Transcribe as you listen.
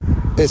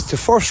It's the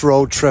first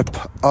road trip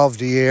of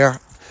the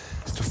year.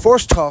 It's the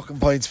first Talking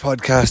Points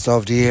podcast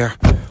of the year.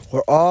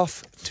 We're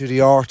off to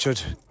the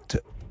orchard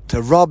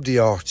to rob the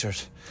orchard,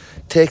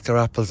 take their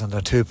apples and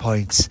their 2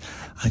 points,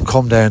 and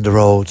come down the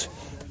road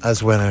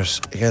as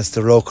winners against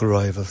the local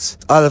rivals.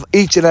 I'll have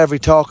each and every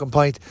Talking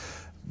Point,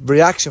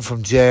 reaction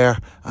from Jer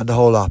and the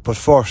whole lot. But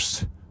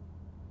first,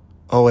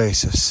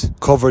 Oasis.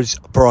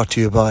 Coverage brought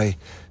to you by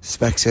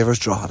Specsavers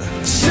Drogheda.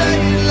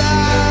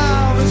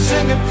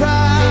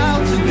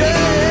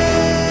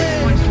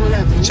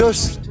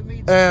 Just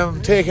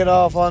taking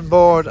off on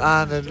board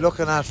and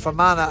looking at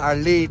Fermanagh, our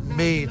lead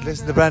Mead.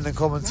 Listen to Brendan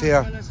Cummins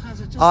here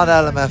on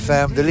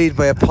LMFM. The lead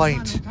by a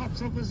point.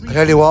 I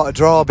tell you what, a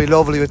draw would be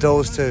lovely with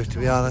those two, to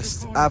be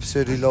honest.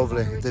 Absolutely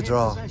lovely, the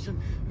draw.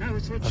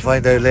 I'll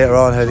find out later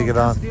on how to get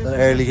on. The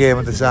early game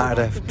on the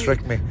Saturday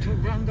tricked me.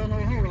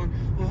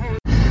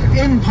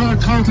 In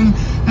Park Carlton,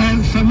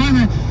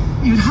 Fermanagh,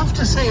 you'd have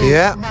to say,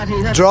 yeah,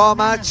 Matty, draw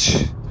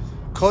match.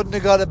 Couldn't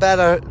have got a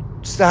better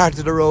start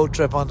to the road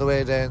trip on the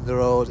way down the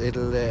road.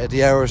 It'll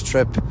the hour's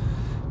trip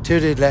to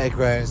the Athletic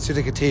Grounds, to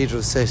the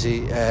Cathedral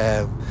City.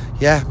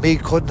 Me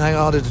couldn't hang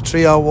on to the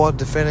 3-on-1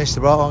 to finish.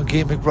 They brought on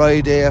Keane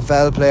McBride,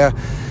 AFL player.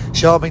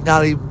 Sean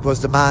McNally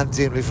was the man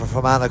seemingly for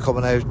Fermanagh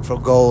coming out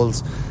from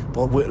goals.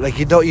 But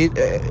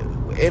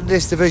in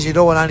this division, you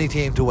don't want any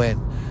team to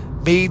win.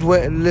 Mead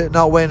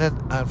not winning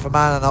and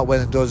Fermanagh not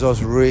winning does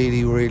us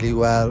really, really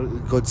well.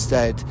 Good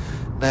stead.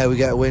 Now we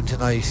get a win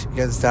tonight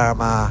against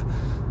Arghhhmagh.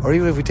 Or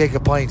even if we take a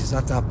point, it's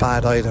not that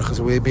bad either, because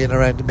we've been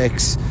around the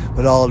mix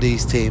with all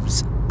these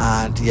teams.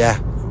 And yeah,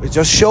 it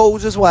just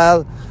shows as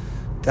well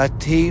that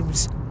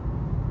teams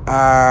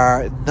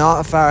are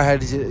not as far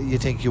ahead as you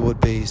think you would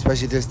be,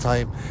 especially this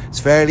time. It's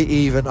fairly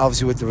even,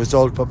 obviously, with the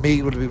result, but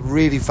Mead would have been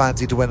really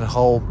fancy to win at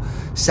home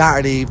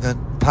Saturday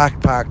evening,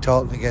 packed Park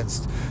Talton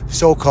against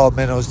so-called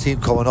Minnows team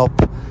coming up,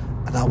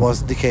 and that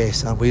wasn't the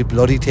case, and we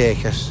bloody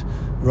take it.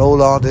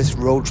 Roll on this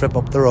road trip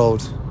up the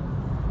road.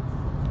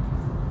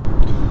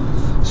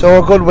 So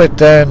we're good with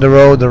down the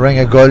road, the Ring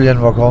of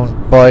Gullion. We're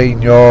going by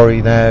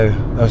Newry now.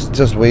 It's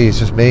just me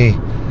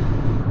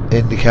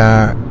in the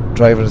car,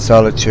 driving in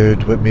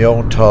solitude with my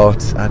own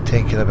thoughts and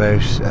thinking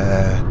about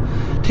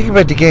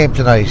the game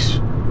tonight.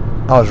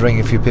 I was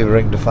ringing a few people,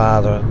 ringing the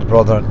father and the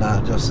brother and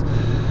that. Just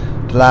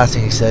the last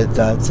thing he said,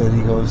 Dad said,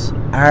 he goes,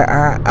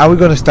 are we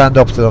going to stand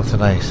up to them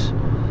tonight?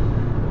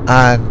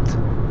 And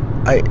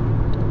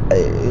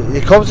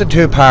it comes in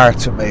two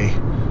parts with me.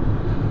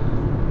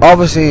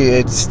 Obviously,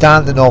 it's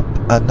standing up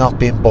and not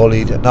being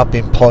bullied and not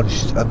being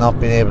punched and not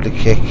being able to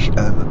kick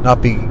and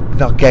not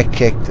get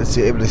kicked. It's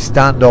able to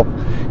stand up,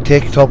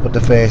 take it up in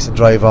the face and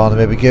drive on, and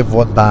maybe give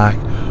one back,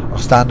 or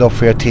stand up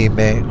for your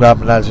teammate,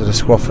 grabbing lads with a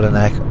scruff of the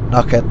neck,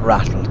 not getting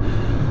rattled.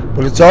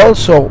 But it's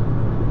also,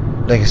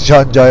 like as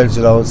John Giles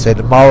would always say,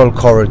 the moral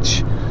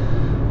courage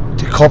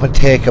to come and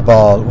take a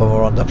ball when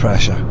we're under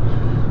pressure.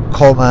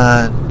 Come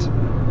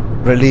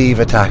and relieve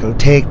a tackle,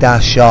 take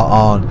that shot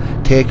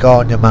on, take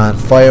on your man,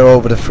 fire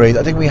over the frees.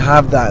 I think we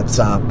have that in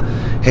Sam,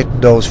 hitting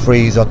those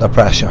frees under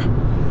pressure.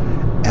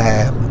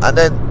 And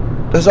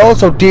then there's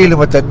also dealing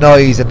with the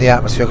noise in the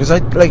atmosphere, because I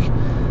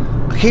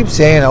keep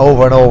saying it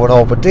over and over and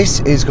over, but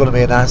this is going to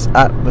be an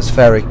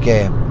atmospheric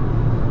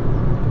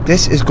game.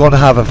 This is going to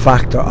have a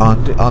factor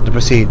on the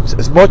proceedings,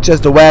 as much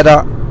as the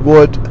weather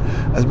would,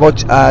 as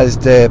much as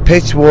the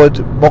pitch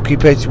would, mucky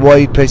pitch,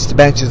 wide pitch,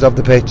 dimensions of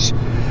the pitch,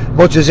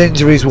 much as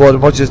injuries would,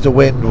 much as the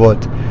wind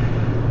would.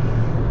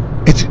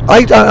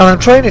 I'm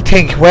trying to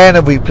think, when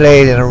have we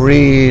played in a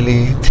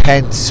really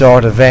intense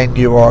sort of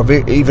venue, or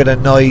even a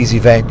noisy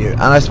venue?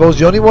 And I suppose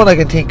the only one I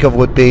can think of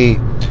would be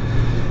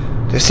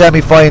the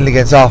semi-final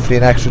against Offaly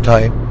in extra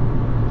time.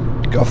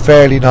 Got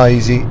fairly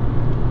noisy.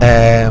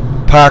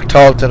 Park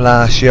Talton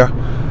last year,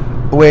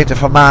 away to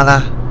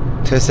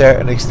Fermanagh to a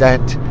certain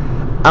extent.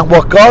 And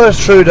what got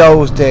us through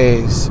those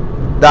days,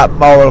 that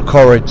moral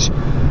courage,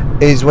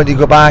 is when you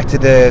go back to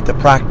the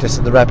practice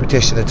and the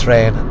repetition of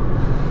training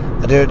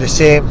and doing the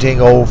same thing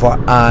over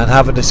and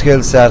having the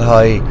skill set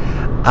high,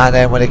 and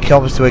then when it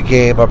comes to a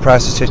game or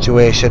pressure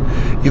situation,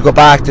 you go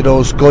back to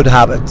those good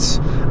habits,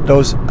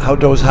 those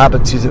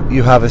habits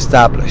you have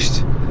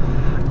established.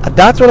 And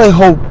that's what I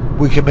hope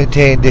we can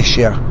maintain this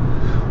year.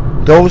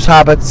 Those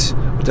habits,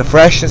 with the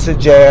freshness of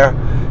Jer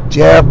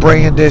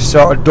bringing this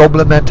sort of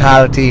Dublin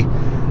mentality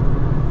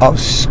of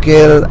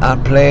skill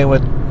and playing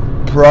with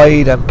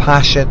pride and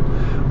passion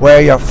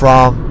where you're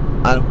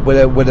from, and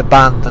with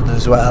abandon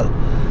as well,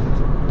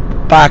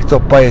 backed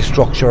up by a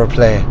structure of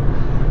play.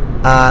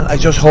 And I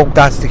just hope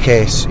that's the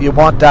case. You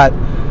want that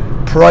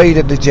pride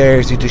in the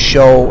jersey to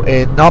show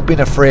in not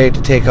being afraid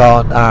to take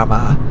on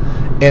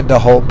Arghhhmagh in the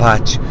home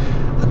patch,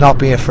 and not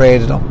being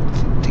afraid of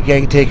them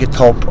to take a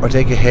thump or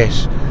take a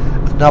hit,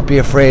 and not be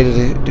afraid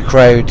of the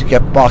crowd to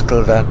get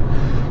bottled and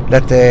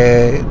let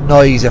the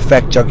noise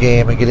affect your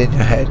game and get in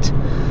your head.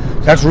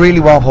 That's really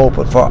what I'm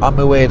hoping for on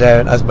my way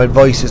down, as my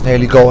voice is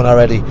nearly going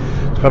already.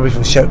 It's probably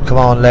from shouting "come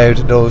on" loud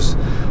in those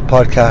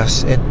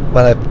podcasts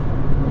when I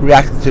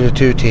reacted to the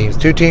two teams.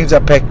 Two teams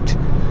are picked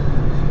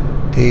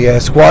The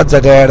squads are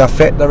there, they're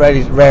fit, they're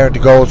ready to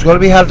go. It's going to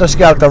be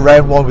helter-skelter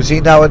round one. We've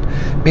seen now in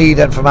Meath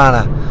and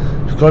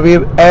Fermanagh. It's going to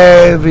be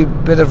every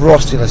bit of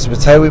rustiness.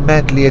 It's how we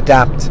mentally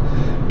adapt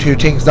to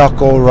things not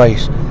go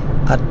right,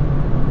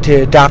 and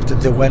to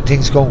adapt to when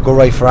things don't go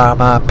right for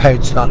Armagh,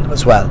 pouncing on them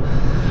as well.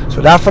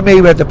 So that for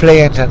me we have to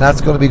play into, and that's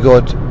going to be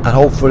good, and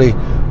hopefully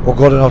we're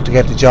good enough to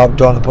get the job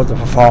done and put the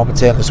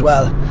performance in as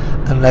well.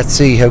 And let's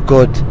see how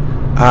good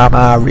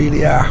Armagh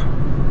really are.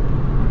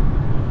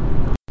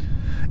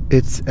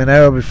 It's an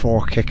hour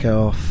before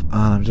kick-off, and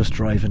I'm just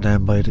driving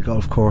down by the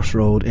golf course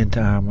road into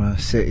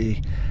Armagh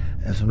City.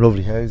 There's some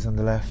lovely houses on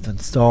the left,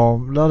 and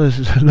storm. A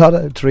lot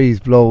of trees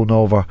blown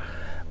over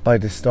by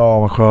the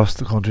storm across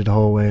the country the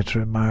whole way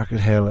through Market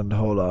Hill and the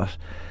whole lot.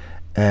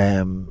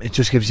 It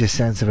just gives you a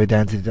sense of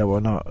identity that we're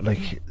not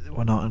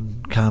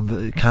in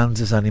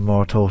Kansas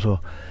anymore,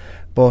 Toto.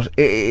 But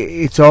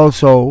it's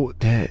also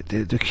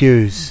the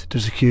cues.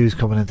 There's a cues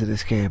coming into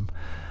this game.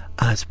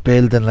 And it's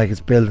building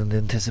the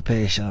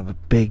anticipation of a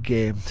big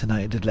game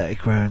tonight at Athletic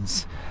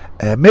Grounds.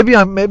 Maybe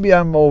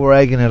I'm over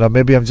egging it, or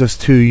maybe I'm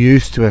just too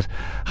used to it,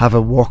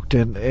 having worked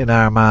in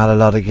Armagh a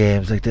lot of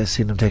games like this,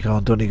 seen them take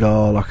on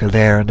Donegal or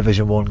Kildare in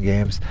Division 1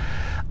 games,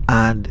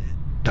 and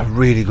they're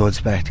really good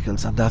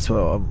spectacles, and that's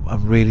what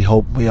I'm really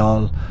hoping we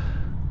all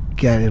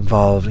get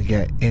involved and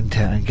get into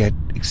and get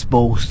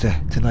exposed to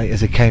tonight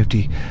as a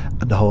county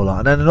and the whole lot.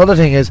 And then another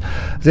thing is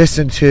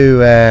listening to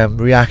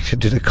reaction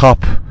to the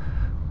COP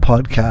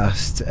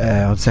podcast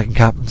on Second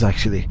Captains,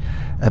 actually,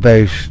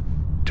 about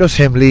just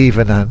him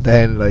leaving, and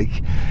then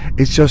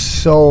it's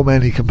just so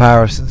many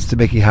comparisons to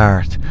Mickey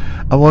Hart,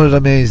 and one of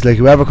them is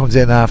whoever comes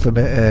in after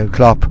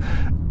Klopp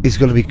is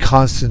going to be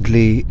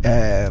constantly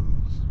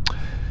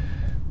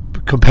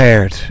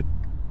compared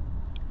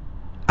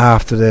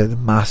after the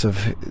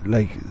massive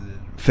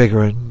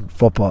figure in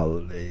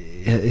football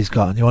is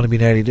gone. You want to be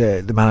nearly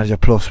the manager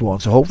plus one,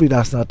 so hopefully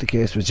that's not the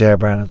case with Ger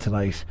Brennan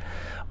tonight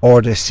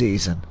or this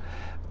season.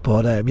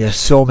 But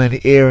so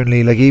many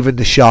erringly, even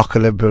the shock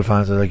of Liverpool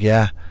fans are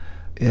yeah,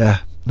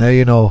 now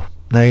you know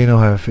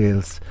how it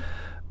feels.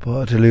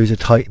 But to lose a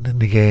titan in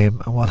the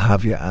game and what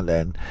have you, and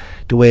then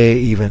the way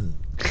even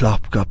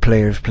Klopp got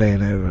players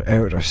playing out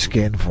of their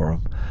skin for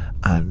him,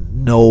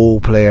 and no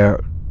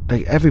player,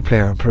 every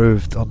player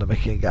improved under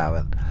Mickey and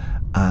Gavin,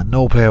 and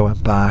no player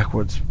went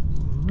backwards.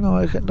 No,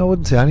 I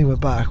wouldn't say anyone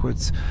went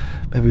backwards.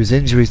 Maybe it was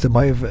injuries that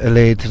might have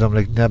allayed to them,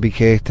 like Naby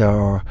Keita,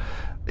 or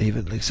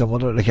even some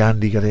other,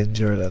 Andy got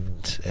injured,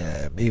 and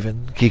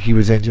even Kiki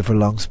was injured for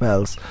long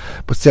spells,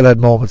 but still had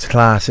moments of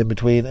class in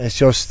between. It's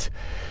just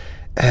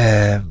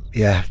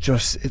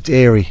it's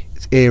eerie.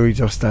 It's eerie,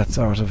 just that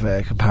sort of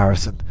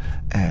comparison,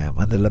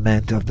 and the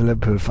lament of the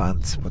Liverpool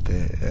fans. But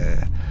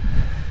they'll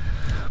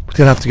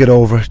have to get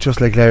over it,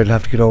 just like Laird will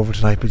have to get over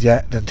tonight. But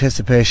the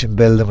anticipation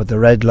building with the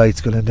red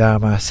lights going into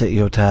Armagh City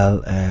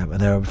Hotel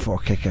an hour before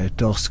kick out.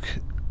 Dusk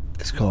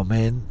has come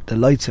in, the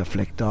lights are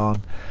flicked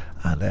on,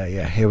 and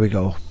here we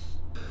go.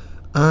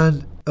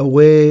 And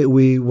away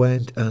we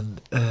went,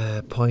 and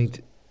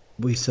point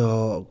we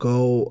saw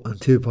go,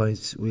 and 2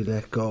 points we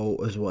let go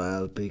as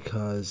well,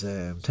 because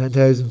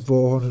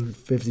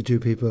 10,452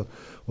 people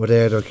were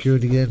there. They're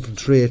queuing in from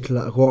 3 till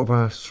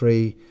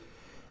 3:15,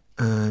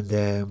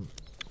 and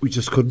we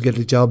just couldn't get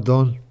the job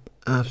done.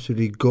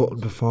 Absolutely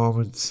gutting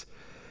performance.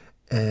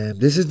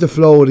 This is the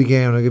flow of the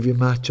game. I'll give you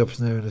matchups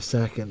now in a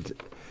second.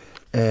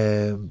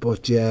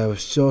 But it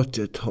was such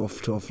a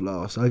tough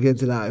loss. I'll get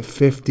into that.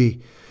 50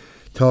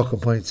 talking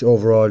points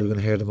overall. You're going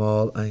to hear them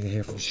all. And you're going to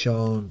hear from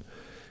Sean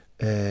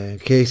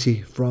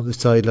Casey from the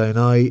sideline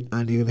eye,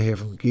 and you're going to hear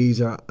from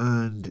Geezer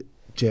and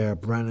Ger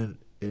Brennan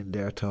in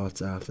their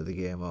thoughts after the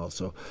game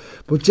also.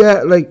 But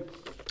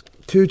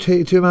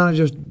two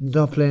managers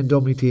not playing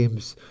dummy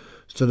teams.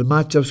 So the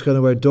matchups kind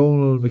of where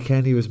Donald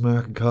McKennie was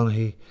Mark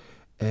Conaghy,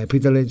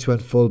 Peter Lynch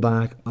went full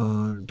back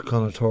on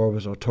Conor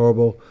Turbot or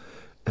Turbo,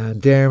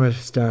 and Dermot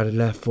started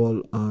left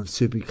full on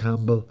Soupy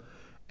Campbell,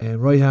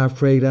 and right half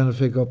Craig Lennon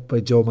picked up by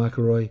Joe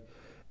McElroy,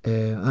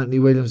 Anthony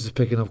Williams is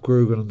picking up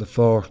Grugan on the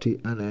 40,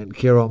 and then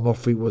Kieran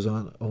Murphy was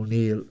on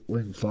O'Neill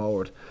wing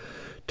forward.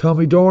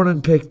 Tommy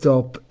Dornan picked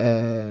up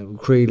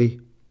Creeley,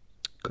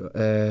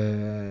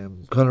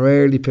 Conor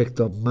Early picked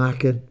up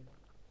Mackin,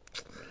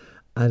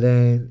 and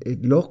then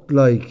it looked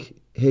like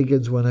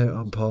Higgins went out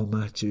on Paul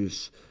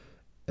Matthews,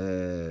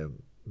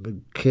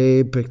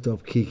 McCabe picked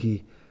up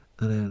Kiki,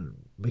 and then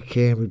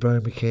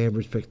Brian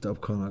McCambridge picked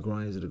up Conor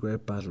Grimes at a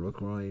great battle with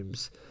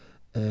Grimes.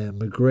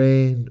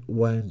 McGrain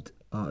went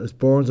it's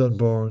Burns on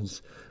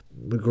Burns,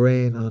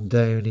 McGrain on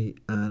Downey,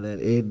 and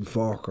then Aidan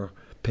Forker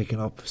picking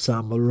up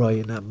Sam Mulroy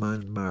and that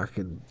man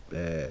marking.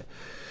 I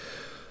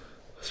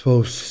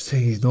suppose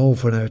he's known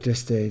for now at this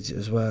stage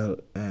as well.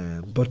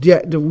 But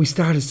we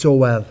started so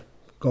well.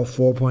 Got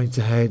 4 points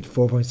ahead,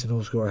 4 points to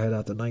no score ahead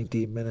after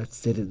 19 minutes.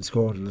 They didn't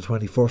score until the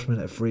 21st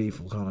minute free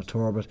from Conor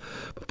Turbot.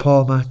 But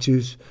Paul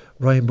Matthews,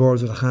 Ryan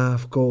Burns with a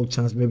half goal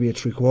chance, maybe a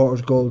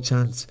 3/4 goal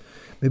chance,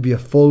 maybe a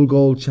full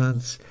goal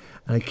chance.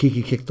 and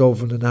Kiki kicked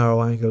over in the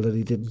narrow angle that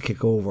he didn't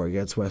kick over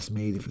against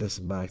Westmeath, if you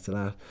listen back to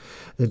that.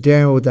 Then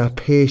Darren with that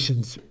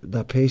patience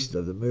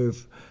of the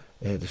move,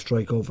 to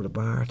strike over the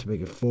bar to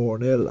make it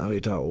 4-0, and we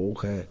thought,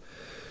 okay,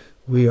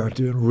 we are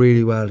doing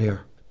really well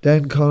here.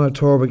 Then Conor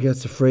Turbo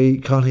gets the free.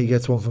 Connie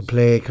gets one from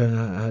play, kind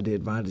of had the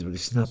advantage, but he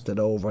snapped it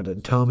over.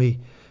 Then Tommy,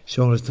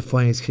 showing us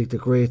defiance, kicked a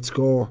great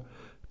score,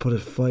 put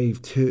it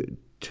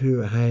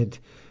 5-2 ahead.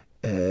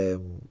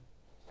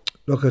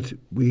 Look at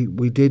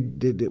we did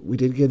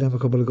give them a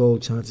couple of goal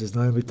chances.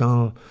 Now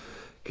McDonald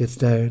gets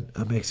down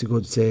and makes a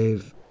good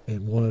save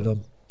in one of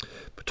them,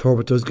 but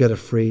Turbo does get a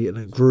free, and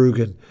then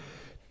Grugan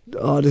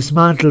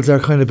dismantles our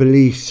kind of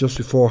beliefs just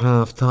before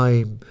half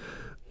time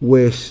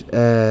with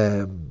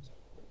a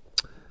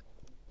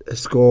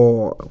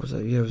score. It was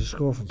a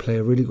score from play,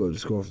 a really good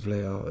score from play,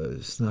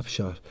 a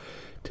snapshot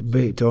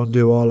to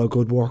undo all our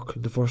good work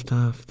in the first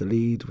half. The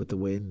lead with the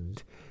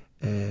wind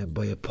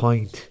by a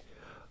point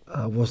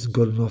wasn't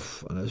good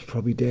enough, and it was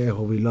probably there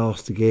where we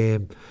lost the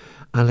game.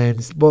 And then,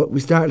 but we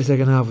started the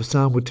second half with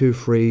Sam with 2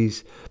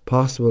 frees,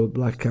 possible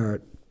black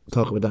card.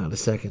 Talk about that in a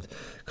second.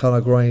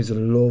 Conor Grimes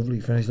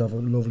finished off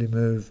with a lovely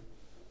move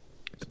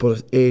to put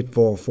us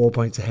 8-4, 4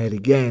 points ahead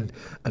again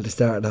at the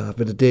start of the half.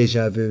 Bit of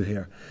deja vu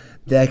here.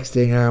 Next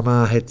thing,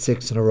 Armagh hit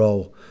 6 in a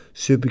row.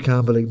 Soupy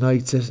Campbell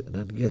ignites it and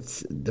then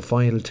gets the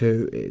final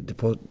 2 to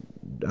put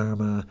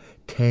Armagh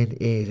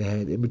 10-8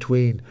 ahead. In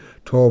between,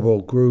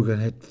 Turbo, Grugan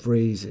hit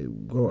frees.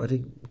 I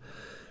think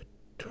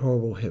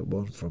Turbo hit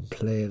one from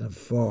play, and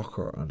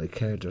Falker on the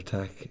counter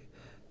attack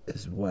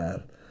as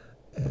well.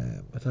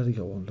 I thought he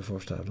got one in the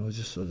first half. No,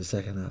 just on the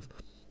second half.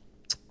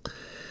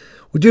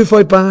 We do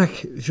fight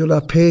back. Should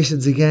have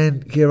patience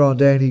again. Kieran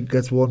Downey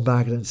gets one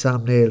back, and then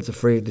Sam nails a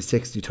free in the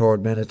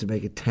 63rd minute to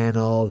make it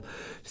 10-all.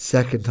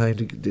 Second time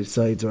the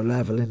sides are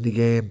level in the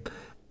game.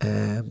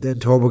 Then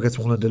Turbo gets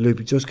one on the loop.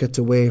 He just gets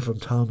away from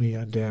Tommy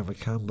and Dermot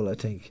Campbell, I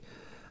think.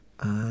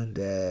 And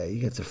he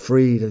gets a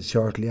free. Then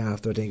shortly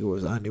after, I think it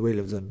was Andy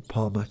Williams and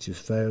Paul Matthews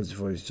fouls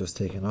before he was just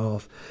taken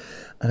off.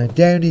 And then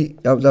Downey,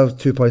 that was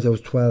 2 points. That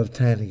was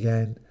 12-10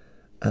 again.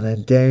 And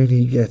then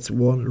Downey gets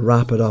one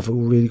rapid off a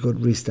really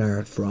good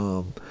restart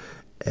from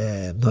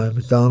Niall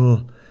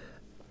McDonald.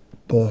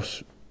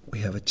 But we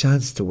have a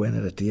chance to win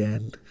it at the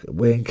end.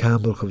 Wayne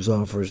Campbell comes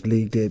on for his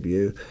league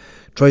debut.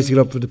 Tries to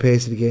get up for the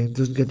pace of the game.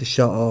 Doesn't get the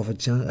shot off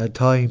at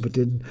time, but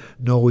didn't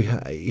know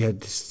he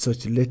had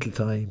such little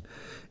time.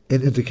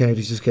 In the county,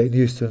 he's just getting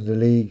used to in the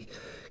league.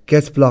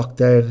 Gets blocked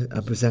down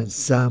and presents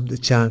Sam the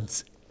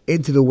chance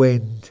into the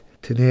wind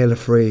to nail a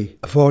free,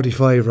 a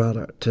 45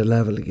 rather, to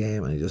level the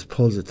game, and he just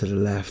pulls it to the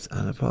left.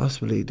 And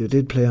possibly they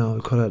did play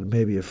on, cut out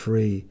maybe a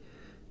free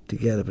to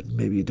get it, but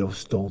maybe you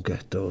just don't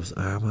get those.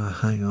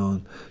 Armagh hang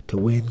on to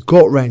win,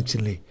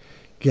 gut-wrenchingly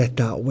get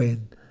that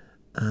win.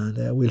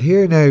 And we'll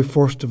hear now,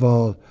 first of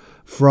all,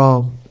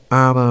 from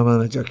Armagh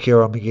manager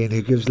Kieran McGinn,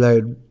 who gives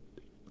Loud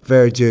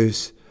fair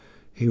juice.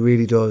 He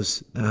really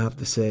does. I have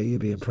to say, you'll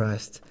be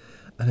impressed.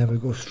 And then we'll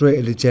go straight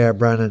into Ger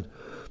Brennan,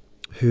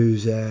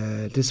 who's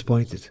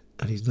disappointed,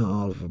 and he's not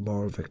all of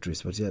moral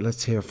victories. But yeah,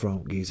 let's hear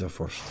from Geezer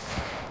first.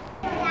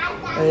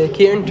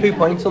 Kieran, 2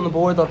 points on the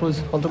board. That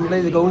was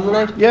ultimately the goal of the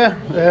night. Yeah,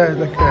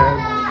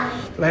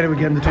 later we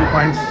gave him the 2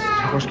 points.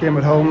 First game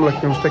at home,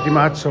 sticky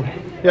match. So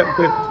yeah,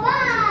 great.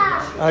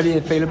 How do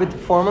you feel about the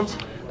performance?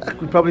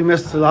 We probably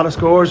missed a lot of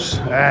scores.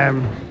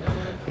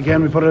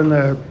 Again, we put it in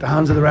the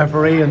hands of the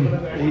referee,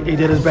 and he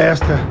did his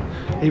best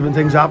to even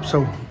things up.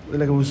 So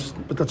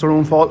but that's our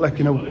own fault.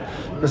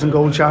 Missing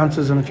goal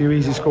chances and a few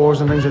easy scores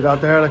and things like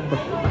that there.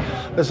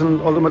 But listen,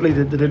 ultimately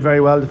they did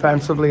very well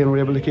defensively and were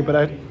able to keep it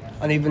out.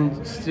 And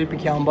even Soupy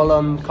Campbell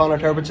and Conor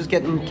Turbo just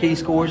getting key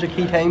scores at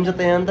key times at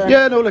the end there.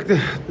 Yeah, no,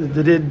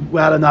 they did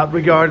well in that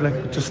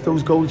regard. Just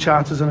those goal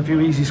chances and a few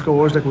easy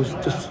scores. It was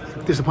just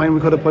disappointing. We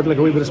could have put a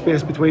wee bit of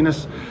space between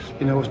us,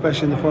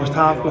 especially in the first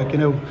half.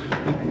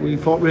 We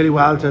fought really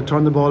well to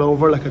turn the ball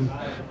over, and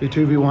be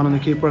 2v1 on the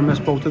keeper and miss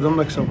both of them.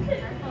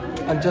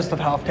 And just at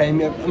half time,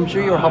 I'm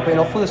sure you're happy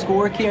enough with the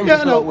score, Kieran,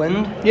 just that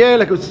wind. Yeah,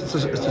 it's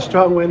a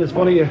strong wind. It's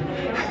funny,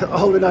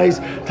 all the guys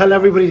tell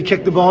everybody to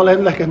kick the ball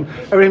in, and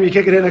every time you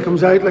kick it in, it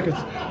comes out.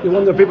 You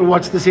wonder if people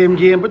watch the same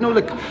game. But no,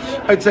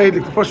 I'd say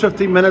the first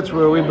 15 minutes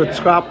were a wee bit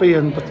scrappy,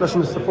 but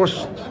listen, it's the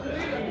first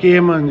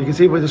game, and you can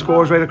see by the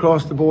scores right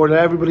across the board,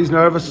 everybody's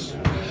nervous.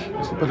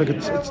 But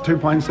it's 2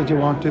 points that you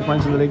want, 2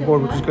 points on the league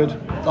board, which is good.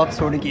 That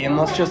sort of game,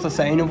 that's just a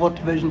sign of what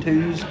Division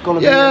 2 is going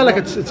to be. Yeah,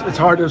 it's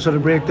hard to sort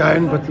of break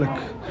down, but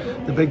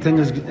the big thing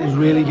is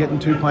really getting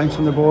 2 points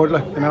on the board,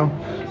 And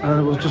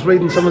I was just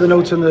reading some of the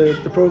notes in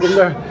the programme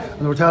there,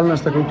 and they were telling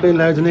us we played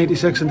Louds in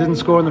 86 and didn't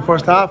score in the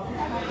first half.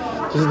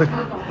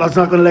 That's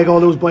not going to all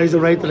those boys are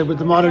right, with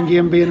the modern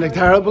game being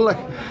terrible.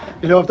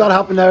 If that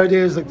happened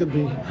nowadays, there'd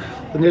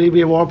nearly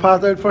be a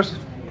warpath out first.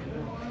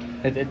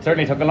 It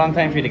certainly took a long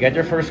time for you to get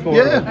your first score.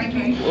 Yeah.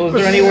 Was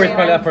there any words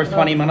about that first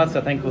 20 minutes? I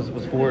think was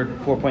 4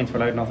 points for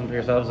Loud, nothing for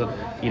yourselves.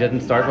 That you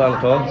didn't start well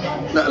at all.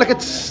 No,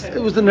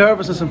 it was the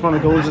nervousness in front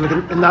of goals.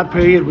 In that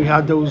period, we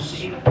had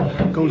those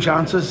goal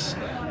chances.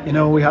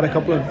 We had a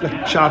couple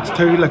of shots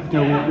too.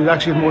 We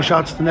actually had more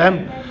shots than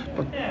them.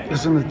 But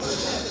listen,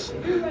 it's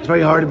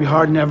very hard to be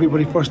hard on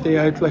everybody first day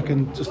out, like,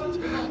 and just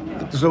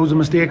there's loads of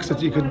mistakes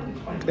that you could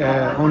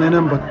hone in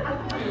on, but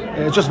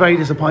it's just very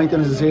disappointing,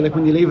 as I say, like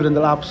when you leave it in the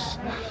laps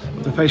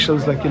of the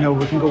officials, like, we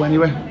can go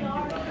anywhere.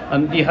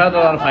 And you had a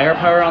lot of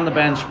firepower on the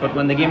bench, but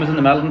when the game was in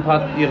the melting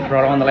pot, you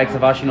brought on the likes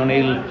of Oisín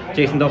O'Neill,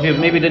 Jason Duffy,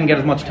 maybe didn't get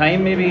as much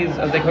time maybe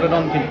as they could have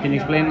done. Can you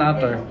explain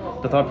that, or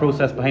the thought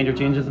process behind your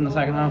changes in the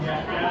second half?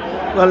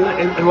 Well,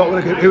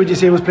 who would you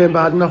say was playing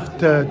bad enough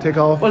to take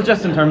off? Well,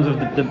 just in terms of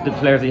the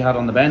players that you had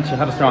on the bench. You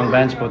had a strong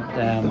bench, but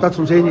that's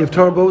what I'm saying. You have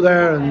Turbo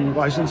there and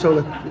Oisín, so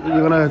that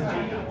you're going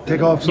to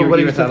take off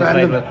somebody who's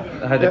defending. With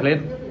how they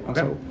played?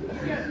 Okay. So,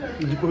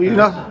 were you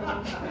not?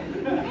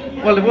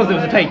 Well, it was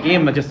a tight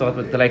game. I just thought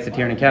that the likes of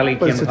Tiernan Kelly.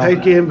 But it's a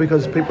tight game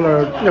because people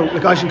are,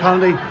 like Oisín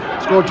Connolly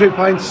scored 2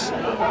 points,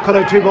 cut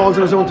out 2 balls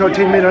in his own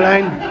 13-metre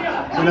line.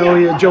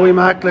 You had Joey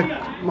Mack,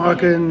 like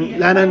marking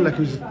Lennon, like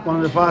who's one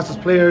of the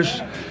fastest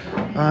players,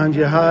 and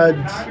you had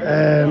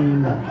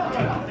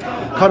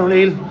Conor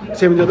O'Neill,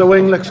 same in the other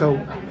wing, like, so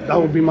that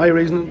would be my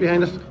reason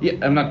behind it. Yeah,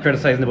 I'm not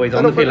criticising the boys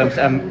on the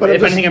field. But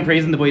if anything, I'm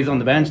praising the boys on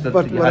the bench. But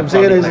what I'm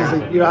saying is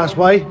that you're asked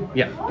why.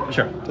 Yeah,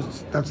 sure.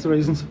 That's the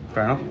reasons.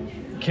 Fair enough.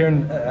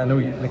 Kieran, I know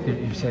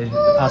you say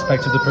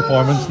aspects of the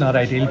performance not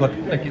ideal, but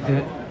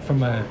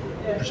from a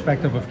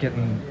perspective of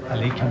getting a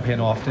league campaign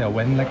off to a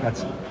win, like,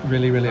 that's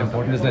really, really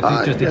important, isn't it?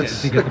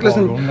 To get the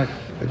ball rolling.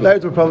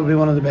 Louth were probably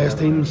one of the best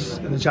teams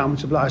in the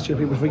championship last year.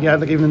 People forget,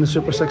 like, even in the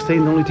Super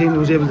 16, the only team that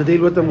was able to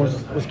deal with them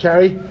was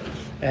Kerry.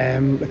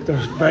 Like, they're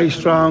very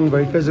strong,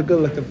 very physical,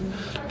 like, they're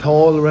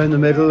tall around the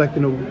middle, like,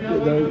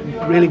 they're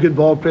really good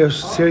ball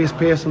players, serious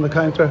pace on the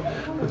counter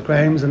with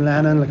Grimes and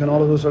Lennon, like, and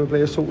all of those sort of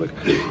players. So, like,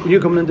 when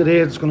you're coming in today,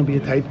 it's going to be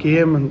a tight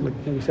game, and like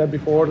we said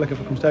before, like,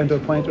 if it comes down to a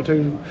point or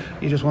two,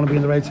 you just want to be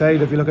on the right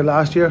side. If you look at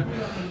last year,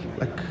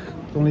 like,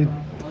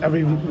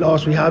 every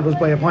loss we had was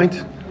by a point.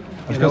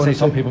 I was going to say,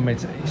 some people might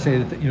say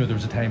that there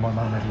was a time when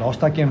Man United lost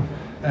that game.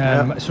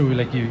 So,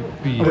 like, we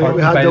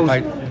had those.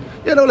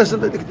 Yeah, no,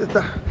 listen,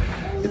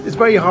 it's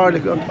very hard,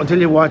 like, until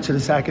you watch it a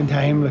second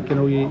time. Like,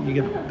 you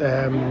get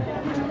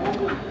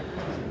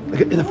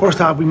like, in the first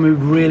half we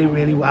moved really,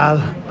 really well,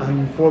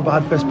 and 4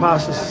 bad fist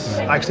passes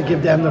actually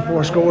give them the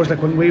 4 scores.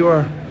 Like, when we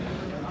were,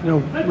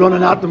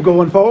 running at them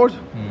going forward,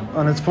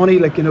 and it's funny,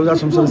 like, that's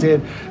what I'm sort of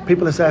saying.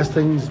 People assess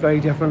things very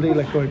differently.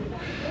 Like,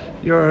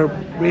 you're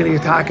really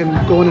attacking,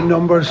 going in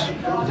numbers.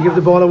 To give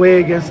the ball away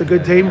against a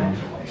good team,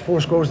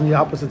 4 scores on the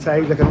opposite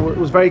side, like, and it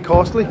was very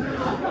costly.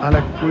 And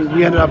like,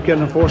 we ended up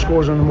getting the 4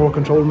 scores in a more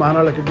controlled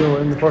manner, like,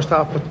 in the first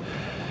half. But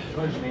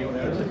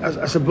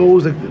I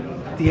suppose that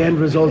the end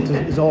result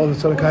is all that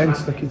sort of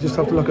counts. Like, you just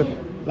have to look at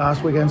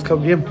last weekend's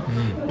club game.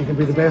 You can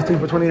be the best team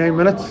for 29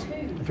 minutes.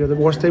 If you're the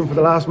worst team for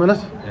the last minute,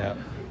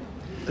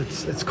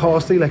 it's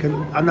costly. Like,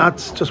 and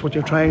that's just what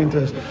you're trying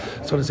to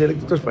sort of say.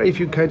 Like, there's very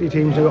few county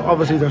teams.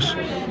 Obviously, there's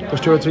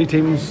 2 or 3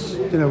 teams,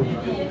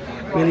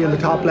 really in the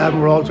top 11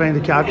 we're all trying to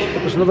catch, but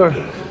there's another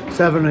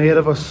 7 or 8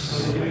 of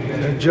us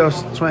that are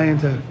just trying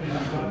to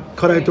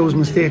cut out those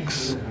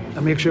mistakes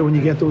and make sure when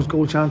you get those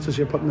goal chances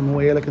you're putting them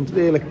away. Like, and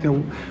today, like,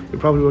 we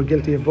probably were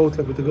guilty of both,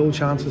 like, with the goal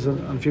chances and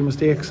a few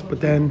mistakes, but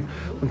then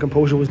when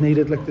composure was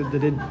needed, like, they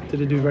did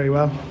do very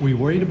well. Were you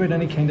worried about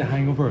any kind of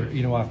hangover,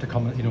 after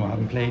coming,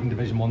 having played in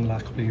Division 1 the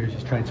last couple of years?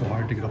 He's tried so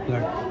hard to get up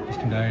there, he's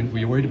come down. Were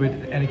you worried about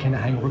any kind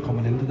of hangover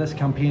coming into this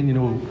campaign,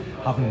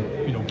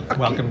 having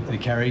welcomed the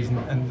Kerrys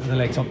and the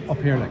likes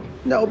up here? Like,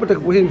 no, but like,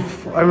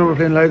 I remember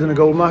playing Louth in a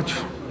gold match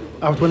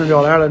after winning the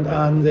All-Ireland,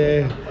 and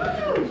they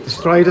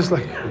destroyed us,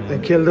 like, they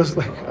killed us,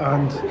 like,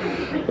 and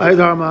Louth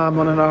Armagh,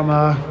 winning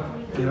Armagh,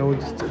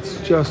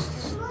 it's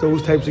just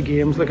those types of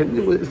games. Like,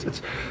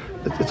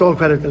 it's all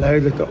credit to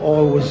Louth. Like,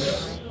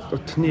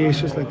 they're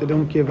tenacious, like, they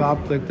don't give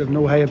up, like, they've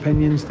no high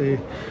opinions, they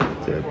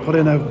put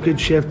in a good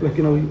shift. Like,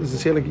 as I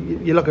say, like,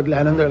 you look at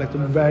Lennon there, like,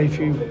 there are very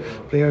few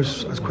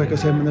players as quick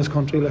as him in this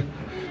country, like,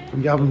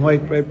 from Gavin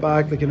White right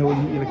back, like,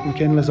 like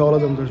McKinless, all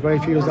of them, there's very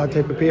few as that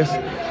type of pace,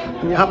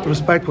 and you have to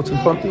respect what's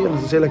in front of you. And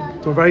as I say,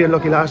 like, they were very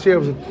unlucky last year.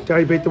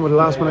 Derry beat them with a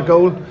last minute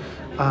goal,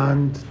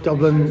 and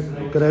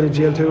Dublin got out of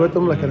jail too with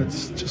them, like, and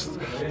it's just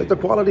like the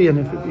quality, and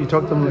if you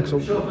took them, like, so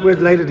we're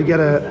delighted to get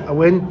a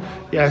win.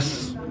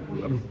 Yes,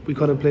 we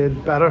could have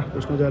played better,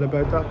 there's no doubt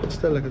about that, but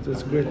still, like,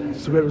 it's a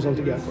great result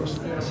to get for us.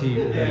 I see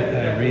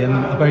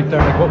Rian about there.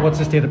 Like, what's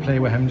the state of play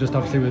with him? Just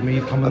obviously with me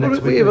coming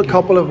next week. We have a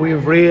couple of, we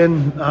have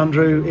Rian,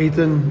 Andrew,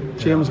 Ethan,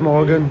 James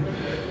Morgan.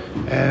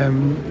 We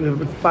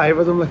have about 5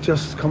 of them, like,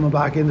 just coming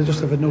back in. They just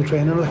have had no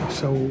training, like,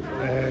 so.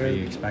 Are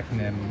you expecting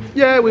them?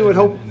 Yeah, we would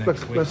hope.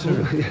 Like,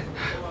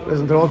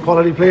 listen, they're all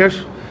quality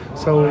players.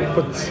 So,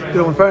 but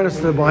in fairness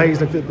to the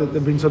boys, like,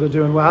 they've been sort of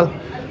doing well,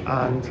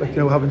 and like,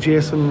 having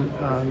Jason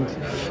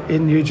and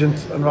Ian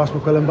Nugent and Ross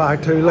McQuillan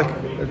back too, like,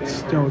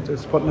 it's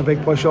it's putting a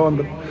big push on.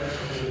 But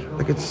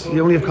like,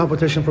 you only have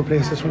competition for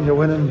places when you're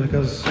winning,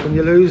 because when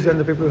you lose, then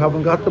the people who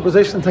haven't got the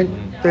position think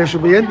they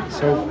should be in.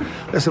 So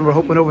listen, we're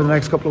hoping over the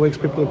next couple of weeks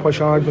people will push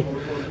hard, but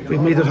we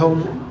meet at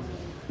home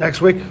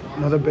next week,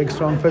 another big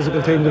strong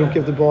physical team. They don't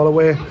give the ball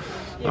away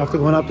after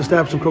going up the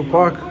steps in Croke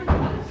Park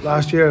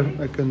last year.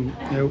 Like, and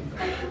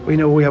we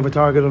know we have a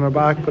target on our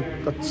back, but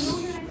that's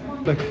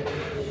like,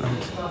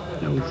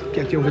 and,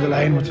 get you over the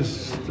line, which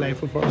is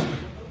delightful for us.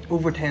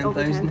 Over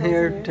 10,000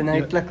 here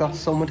tonight, like that's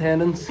some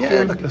attendance.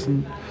 Yeah, like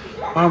listen,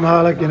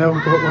 Arghhhmagh, like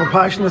we're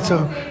passionate. So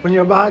when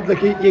you're bad,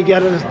 like you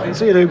get it,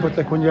 so you do. But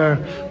like when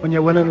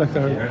you're winning, like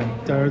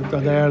they're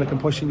there, like and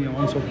pushing you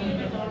on. So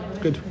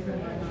good.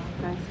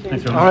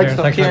 Thanks very much. All right,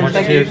 Thanks very much.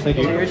 Cheers. Thank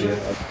you.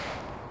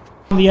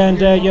 In the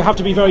end, you have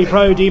to be very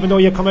proud, even though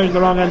you've come out on the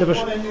wrong end of it.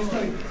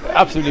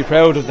 Absolutely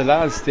proud of the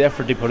lads, the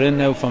effort they put in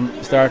now from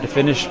start to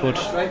finish. But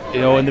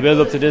in the build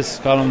up to this,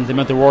 Colin, the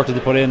amount of work that they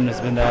put in has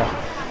been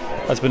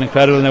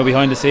incredible. Now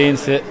behind the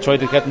scenes to try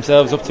to get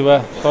themselves up to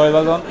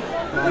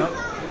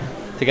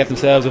to get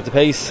themselves up to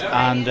pace.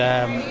 And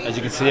as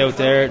you can see out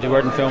there, they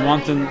weren't found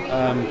wanting,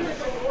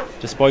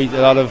 despite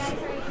a lot of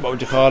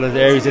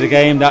areas of the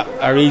game that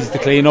are easy to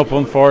clean up,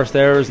 unforced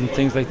errors and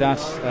things like that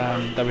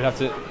that we'll have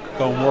to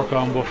go and work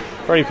on. But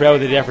very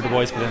proud of the effort the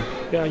boys put in.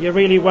 Yeah, you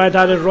really went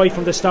at it right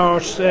from the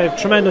start.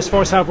 Tremendous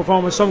first half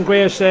performance, some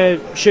great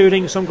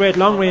shooting, some great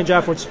long range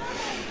efforts.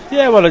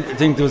 Yeah, well, I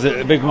think there was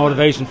a big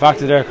motivation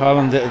factor there,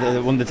 Colin.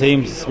 One of the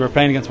teams, we were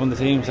playing against one of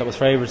the teams that was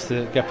favourites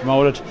to get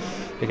promoted,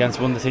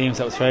 against one of the teams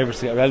that was favourites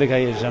to get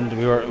relegated, and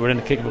we were in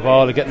the kick of the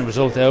ball, getting a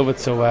result out of it.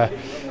 So,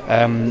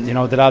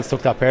 the lads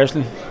took that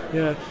personally.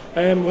 Yeah.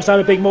 Was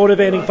that a big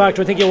motivating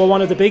factor? I think you were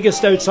one of the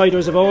biggest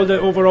outsiders of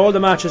over all the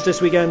matches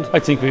this weekend. I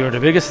think we were the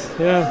biggest.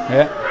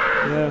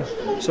 Yeah.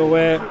 So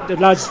the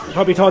lads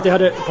probably thought they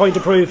had a point to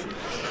prove.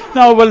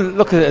 No, well,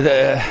 look,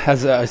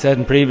 as I said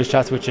in previous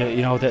chats with you,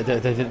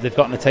 they've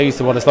gotten a taste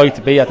of what it's like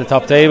to be at the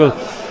top table.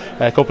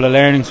 A couple of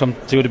learnings from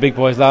two of the big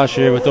boys last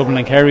year with Dublin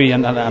and Kerry,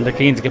 and they're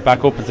keen to get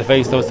back up and to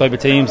face those type of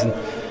teams. And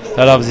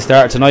they'll obviously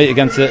start tonight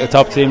against a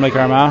top team like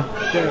Armagh.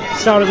 Yeah.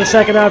 Start of the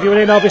second half, you were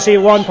in obviously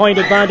a 1 point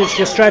advantage,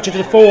 you stretch it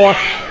to 4.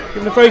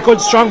 You're in a very good,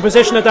 strong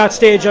position at that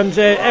stage, and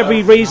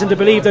every reason to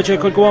believe that you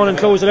could go on and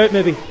close it out,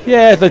 maybe.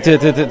 Yeah,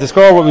 the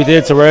score what we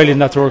did so early in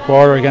that third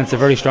quarter against a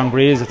very strong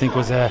breeze, I think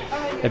was a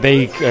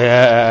big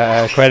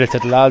credit to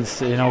the lads.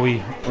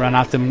 We ran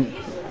at them,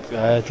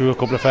 drew a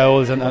couple of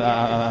fouls, and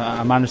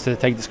managed to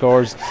take the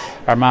scores.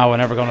 Armagh were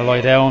never going to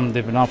lie down.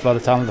 They've an awful lot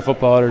of talented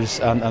footballers,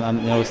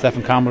 and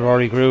Stephen Campbell,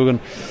 Rory Grugan,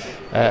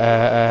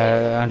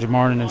 Andrew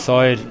Mornan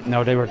inside.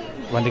 They were,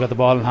 when they got the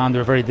ball in hand, they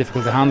were very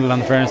difficult to handle.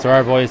 And in fairness to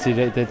our boys,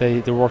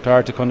 they worked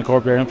hard to kind of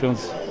curb their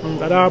influence.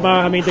 At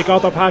Armagh, they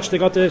got their patch. They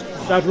got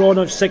that run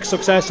of 6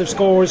 successive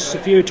scores, a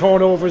few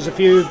turnovers, a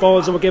few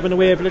balls that were given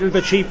away a little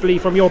bit cheaply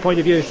from your point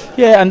of view.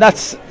 Yeah, and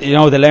that's the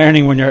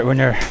learning when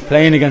you're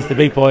playing against the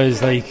big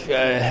boys. Like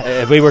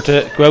if we were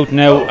to go out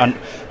now and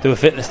do a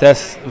fitness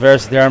test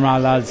versus the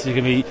Armagh lads, you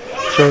can be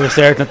sure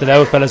certain that the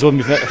Louth fellas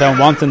wouldn't be found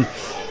wanting.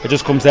 It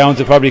just comes down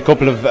to probably a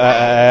couple of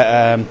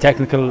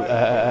technical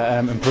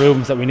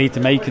improvements that we need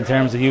to make in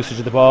terms of usage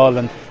of the ball,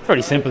 and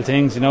very simple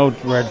things,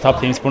 where the top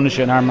teams punish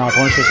you and Armagh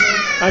punish us.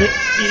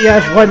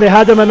 And when they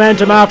had the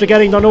momentum after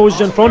getting their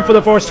noses in front for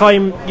the first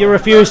time, you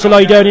refused to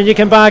lie down and you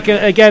came back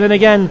again and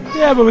again.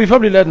 Yeah, but we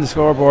probably led in the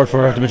scoreboard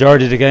for the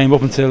majority of the game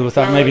up until with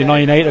that maybe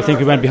 9-8. I think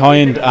we went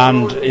behind,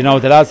 and the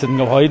lads didn't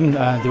go hiding.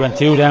 They went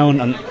 2 down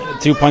and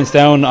 2 points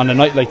down on a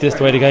night like this,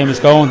 the way the game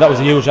is going. That was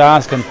a huge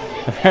ask, and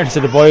in fairness to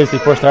the boys, they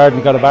pushed hard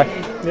and got it back.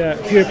 Yeah, a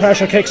few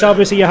pressure kicks.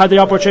 Obviously you had the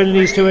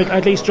opportunities to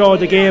at least draw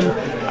the game,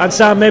 and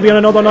Sam, maybe on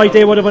another night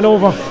they would have been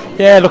over.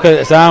 Yeah, look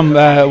at Sam,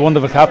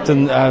 wonderful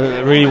captain,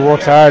 really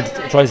works hard,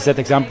 tries to set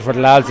the example for the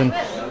lads, and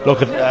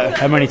look at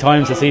how many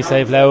times has he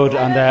saved Loud,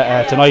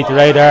 and tonight the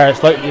radar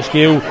slightly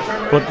askew,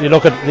 but you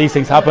look at these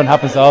things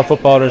happens to all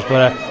footballers.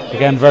 But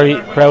again,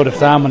 very proud of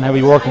Sam and how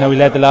he worked and how he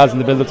led the lads in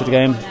the build up to the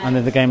game and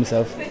in the game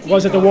itself.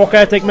 Was it the work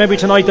ethic maybe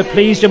tonight that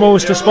pleased you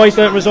most despite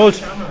the result?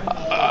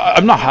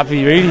 I'm not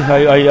happy really.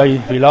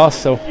 We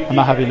lost, so I'm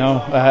not happy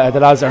now. The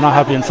lads are not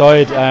happy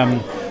inside.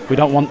 We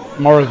don't want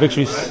moral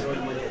victories.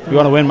 We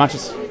want to win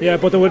matches. Yeah,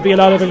 but there would be a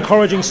lot of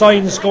encouraging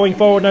signs going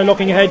forward now,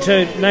 looking ahead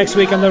to next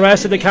week and the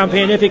rest of the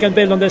campaign, if you can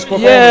build on this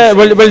performance. Yeah,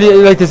 well,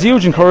 there's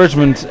huge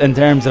encouragement in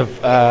terms of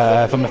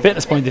from a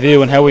fitness point of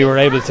view and how we were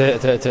able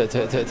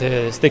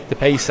to stick the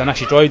pace and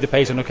actually drive the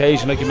pace on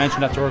occasion, like you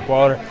mentioned, that third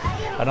quarter,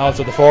 and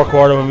also the fourth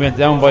quarter when we went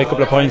down by a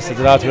couple of points, that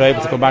the lads were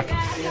able to come back.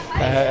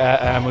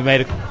 We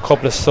made a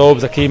couple of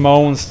subs at key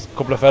moments. A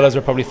couple of fellas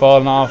were probably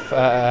falling off,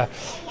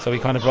 so we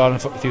kind of brought in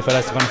a few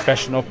fellas to kind of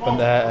freshen up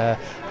and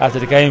after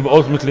the game. But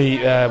ultimately,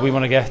 we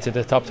want to get to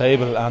the top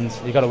table, and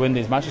you got to win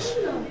these matches.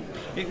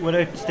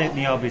 Without stating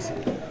the obvious,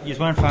 you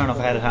weren't far enough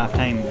ahead at half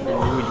time.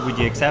 Would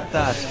you accept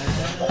that?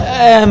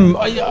 I'm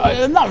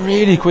not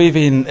really,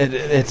 Queeveen.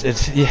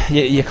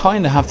 You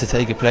kind of have to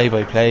take it play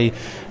by play.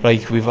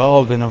 Like, we've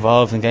all been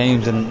involved in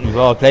games, and we've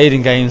all played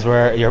in games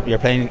where you're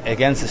playing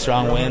against a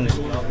strong wind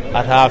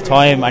at half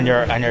time, and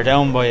you're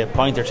down by a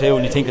point or two,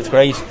 and you think it's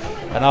great,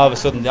 and all of a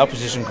sudden the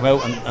opposition come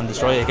out and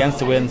destroy you against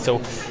the wind. So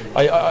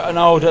I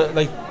know that,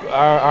 like,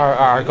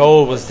 our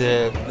goal was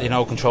to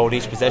control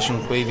each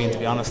possession, Queeveen, to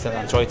be honest,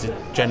 and try to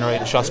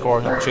generate a shot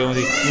scoring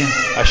opportunity.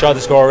 I shot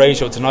the score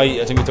ratio tonight.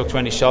 I think we took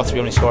 20 shots, we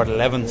only scored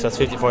 11, so that's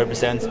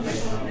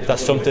 55%.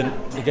 That's something,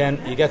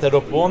 again, you get that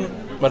up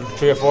 1, well,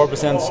 3 or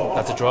 4%,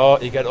 that's a draw.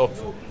 You get up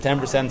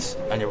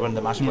 10% and you're winning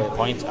the match by a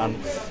point. And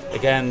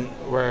again,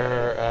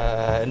 we're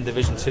in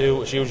Division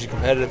 2, it's usually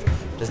competitive.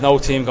 There's no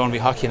team going to be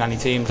hockeying any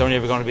team. There's only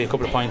ever going to be a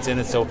couple of points in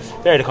it. So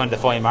they're the kind of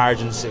defined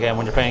margins, again,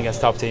 when you're playing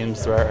against top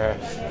teams where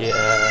you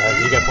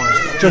get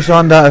punished. Just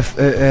on that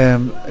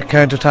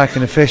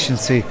counter-attacking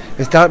efficiency,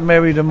 is that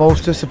maybe the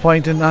most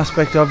disappointing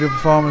aspect of your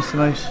performance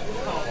tonight?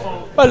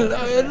 Well,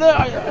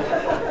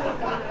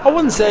 I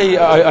wouldn't say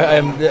I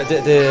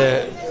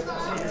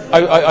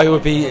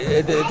would be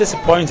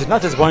disappointed,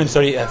 not disappointed,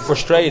 sorry,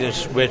 frustrated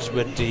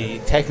with the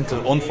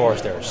technical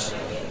unforced errors,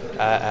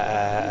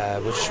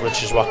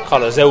 which is what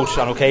caught us out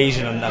on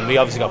occasion, and we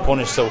obviously got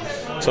punished. So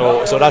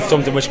that's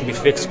something which can be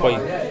fixed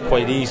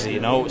quite easily, you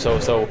know.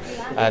 So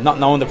not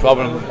knowing the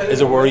problem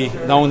is a worry.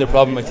 Knowing the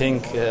problem, I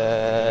think,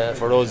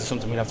 for us is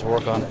something we have to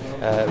work on.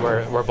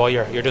 Whereby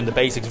you're doing the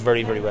basics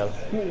very, very well.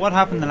 What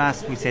happened the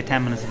last, we say,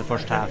 10 minutes of the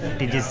first half?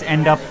 Did you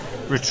end up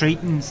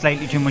retreating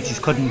slightly too much, you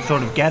couldn't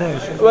sort of get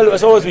out? Well, I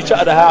suppose we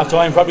chatted at half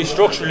time. Probably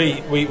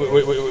structurally we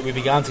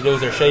began to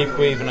lose our shape,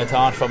 even I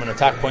thought, from an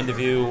attack point of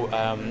view.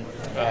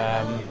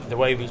 The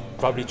way we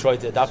probably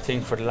tried to adapt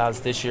things for the lads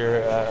this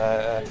year,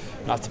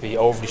 not to be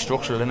overly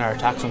structural in our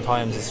attack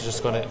sometimes, it's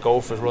just going to go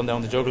for it, run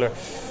down the juggler.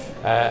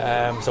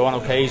 So on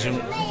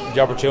occasion the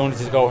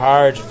opportunity to go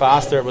hard,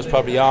 faster was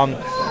probably on,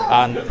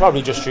 and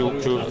probably just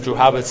through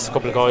habits, a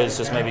couple of guys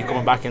just maybe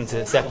coming back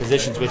into set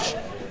positions, which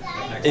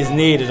is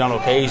needed on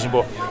occasion,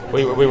 but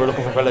we were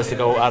looking for fellas to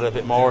go at it a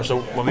bit more.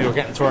 So when we were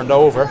getting turned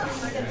over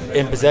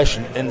in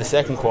possession in the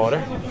second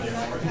quarter,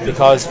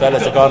 because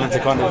fellas had gone into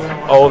kind of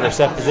older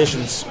set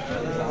positions,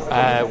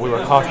 we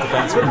were caught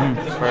defensively,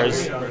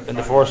 whereas in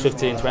the first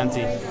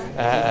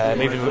 15-20,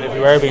 maybe if we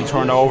were being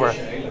turned over,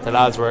 the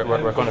lads were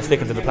kind of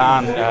sticking to the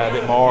plan a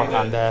bit more,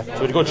 and so we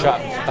had a good chat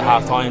at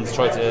half time to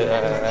try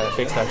to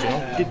fix that, you know.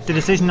 The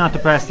decision not to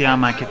press the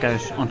Arghhhmagh kick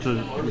out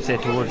until, we say,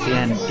 towards the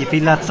end, do you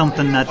feel that's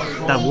something that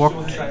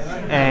worked,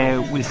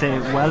 we'll say,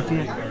 well for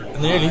you?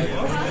 Nearly.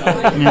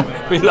 Yeah.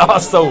 We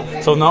lost, so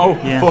no.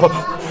 Yeah.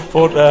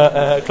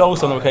 But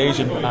close on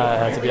occasion,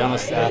 to be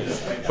honest.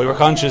 We were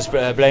conscious.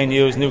 Blaine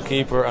Hughes, new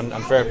keeper, and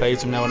fair play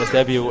to him now in his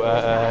debut. He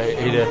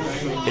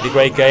had a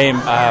great game.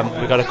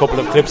 We got a couple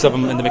of clips of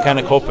him in the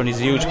McKenna Cup, and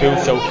he's a huge boot.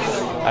 So we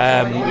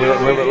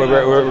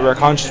were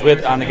conscious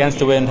with, and against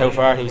the wind, how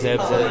far he was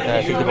able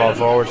to kick the ball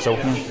forward. So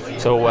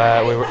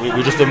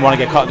we just didn't want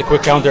to get caught in the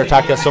quick counter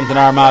attack. That's something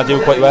Armagh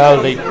do quite well.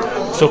 They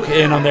suck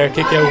in on their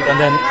kick out, and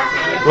then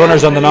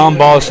runners on the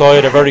non-ball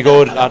side are very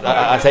good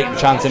at taking the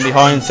chance in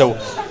behind, so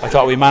I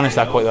thought we managed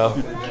that quite well.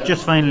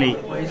 Just finally,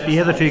 the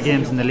other two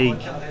games in the league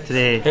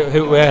today,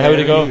 how did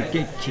it go?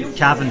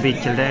 Cavan beat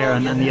Kildare,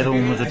 and the other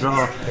one was a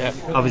draw. Yeah.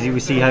 Obviously we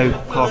see how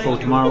Cork go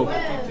tomorrow.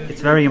 It's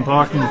very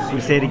important,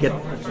 we say, to get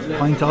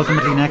points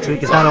ultimately next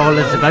week. Is that all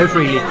it's about,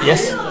 really?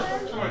 Yes,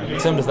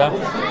 simple as that.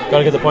 Got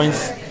to get the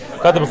points.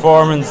 Got the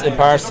performance in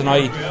parts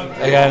tonight.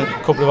 Again,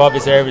 a couple of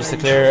obvious areas to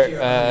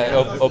clear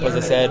up as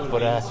I said,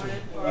 but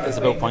it's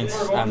about points,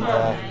 and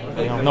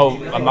no,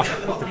 I'm not.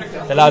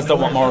 The lads don't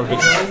want more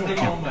victories.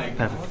 Yeah,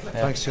 perfect.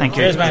 Thanks, thank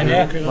you. Cheers, man.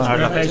 Yeah.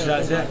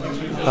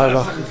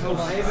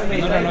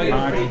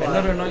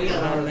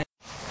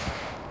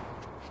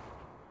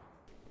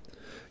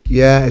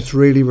 Yeah, it's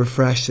really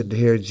refreshing to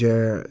hear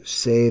Ger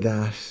say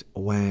that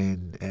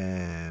when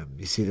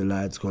you see the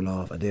lads going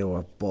off and they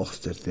were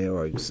busted.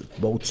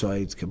 Both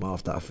sides came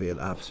off that field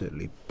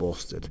absolutely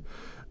busted.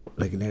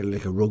 Like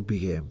a rugby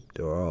game.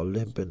 They were all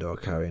limping, they were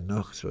carrying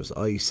knocks, there was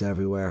ice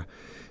everywhere.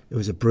 It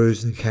was a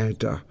bruising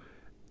encounter.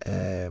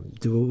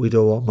 We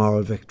don't want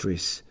moral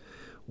victories.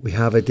 We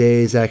have a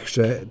day's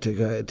extra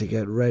to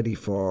get ready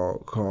for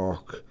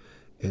Cork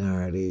in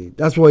our league.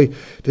 That's why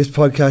this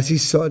podcast,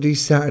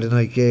 these Saturday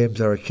night games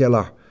are a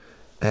killer.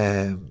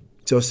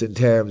 Just in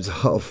terms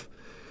of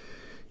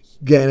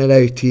getting it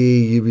out to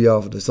you be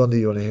off on the Sunday,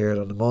 you want to hear it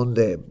on the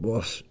Monday,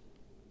 but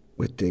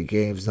with the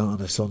games not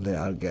on a Sunday,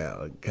 I'll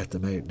get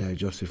them out now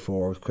just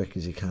before, as quick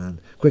as I can,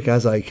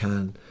 because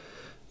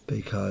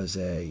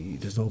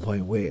there's no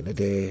point waiting a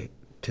day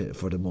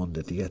for the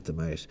Monday to get them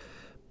out.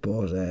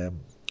 But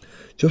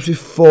just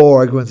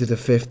before I go into the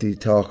 50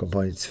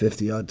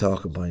 odd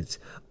talking points,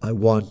 I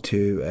want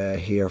to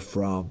hear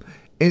from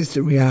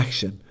instant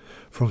reaction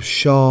from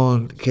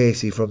Sean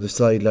Casey from the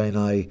Sideline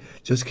Eye.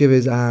 Just give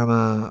his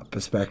Armagh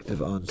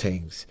perspective on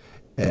things,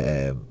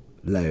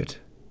 loud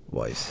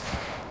voice.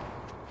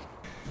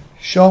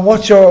 Sean,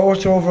 what's your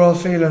overall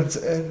feelings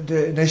and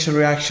the initial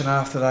reaction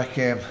after that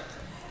game?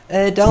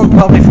 Down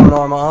probably from an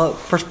Armagh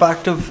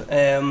perspective,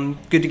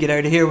 good to get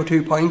out of here with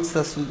 2 points.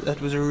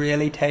 It was a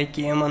really tight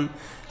game, and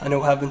I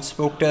know, having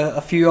spoke to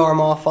a few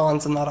Armagh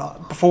fans and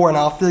that before and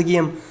after the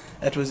game,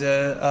 it was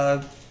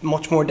a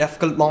much more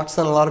difficult match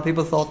than a lot of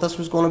people thought this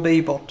was going to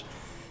be. But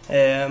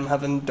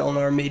having done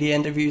our media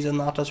interviews and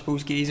that, I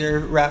suppose Geezer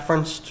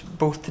referenced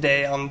both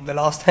today and the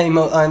last time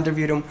I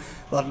interviewed him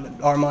that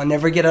Armagh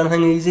never get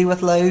anything easy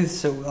with Louth,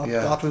 so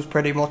that was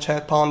pretty much how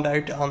it panned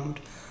out. And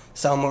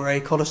Sam Murray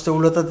could have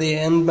stole it at the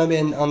end maybe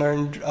and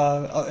earned,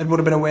 it would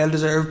have been a well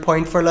deserved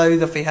point for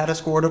Louth if he had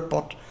scored it,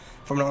 but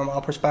from an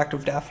Armagh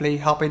perspective, definitely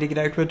happy to get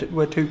out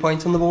with 2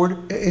 points on the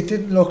board. It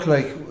didn't look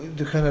like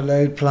the kind of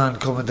loud plan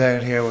coming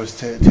down here was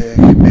to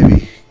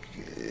maybe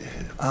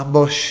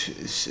ambush,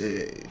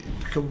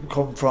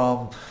 come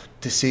from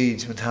the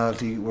siege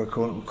mentality. We're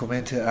going to come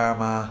into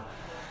Armagh,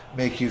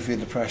 make you feel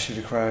the pressure of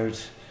the crowd,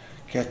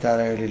 get that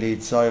early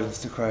lead,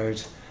 silence the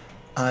crowd,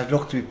 and it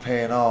looked to be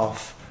paying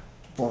off.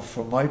 But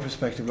from my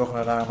perspective, looking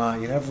at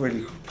Armagh, you never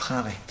really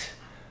panicked.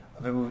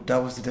 I mean,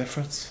 that was the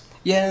difference.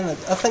 Yeah,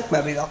 I think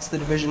maybe that's the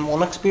Division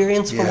 1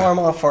 experience from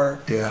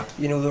Armagh.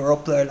 They were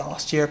up there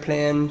last year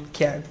playing.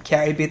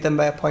 Kerry beat them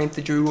by a point.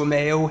 They drew with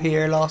Mayo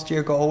here last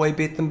year. Galway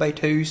beat them by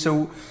 2.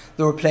 So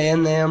they were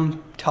playing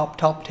them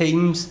top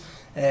teams,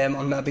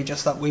 and maybe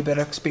just that wee bit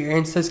of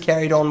experience has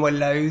carried on. While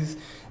Louth,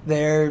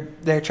 they're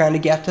trying to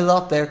get to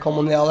that. They're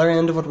coming the other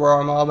end of it, where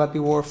Armagh maybe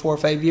were 4 or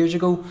 5 years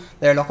ago.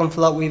 They're looking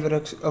for that wee bit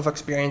of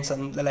experience,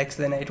 and the likes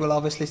of the night will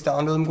obviously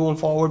stand to them going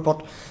forward.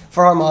 But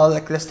for Armagh,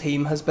 like, this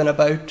team has been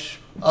about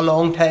a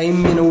long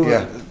time,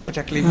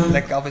 particularly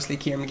like obviously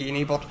Ciarán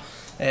McGeeney, but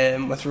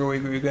with Rory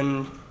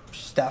Grugan,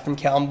 Stephen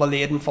Campbell,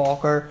 Aidan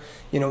Falker,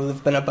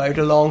 they've been about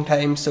a long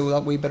time, so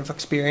that wee bit of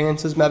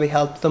experience has maybe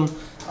helped them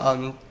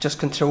just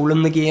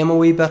controlling the game a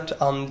wee bit.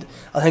 And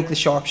I think the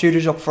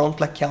sharpshooters up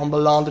front, like Campbell,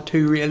 landed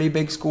 2 really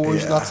big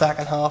scores in that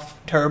second half.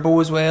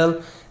 Turbo as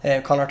well,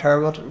 Conor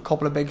Turbo, a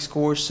couple of big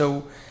scores.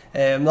 So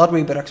that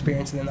wee bit of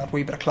experience and then that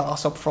wee bit of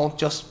class up front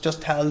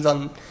just tells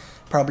on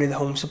probably the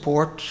home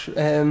support.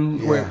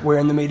 We're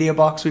in the media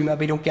box, we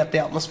maybe don't get the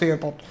atmosphere,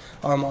 but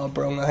Armagh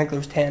bring, I think there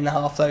was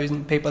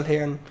 10,500 people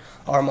here, and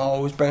Armagh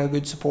always bring a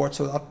good support,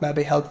 so that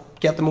maybe helped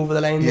get them over the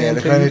line. Yeah,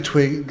 they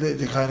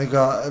kind of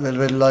got a little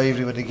bit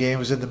lively when the game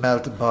was in the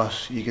melting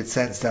pot. You could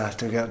sense that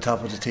they're getting on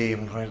top of the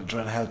team and trying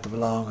to help them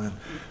along, and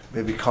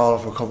maybe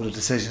calling for a couple of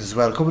decisions as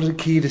well. A couple of the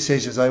key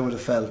decisions I would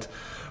have felt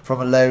from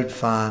a Louth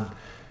fan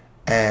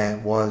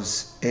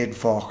was Aidan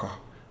Falker.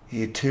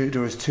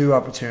 There was 2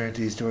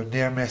 opportunities. There were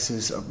near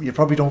misses. You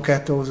probably don't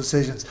get those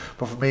decisions,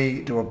 but for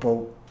me, there were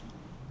both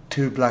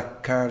 2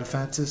 black card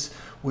offences.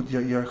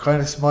 You're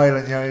kind of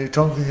smiling. You're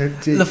talking.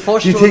 The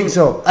first do you one, think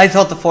so? I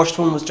thought the first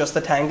one was just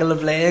a tangle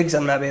of legs,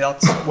 and maybe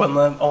that's when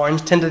the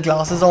orange tinted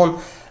glasses on.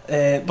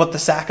 But the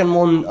second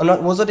one,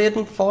 was it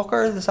Aidan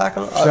Falker? The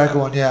second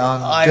one, yeah.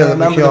 I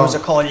remember there was a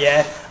call.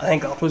 Yeah, I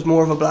think that was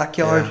more of a black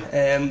card.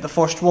 The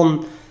first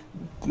one,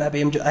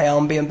 maybe I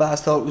am being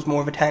biased, thought it was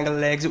more of a tangle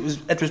of legs. It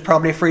was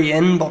probably a free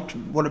in, but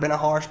would have been a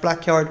harsh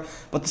black card.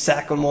 But the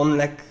second one,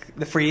 like,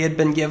 the free had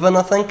been given,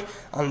 I think,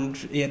 and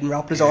Aidan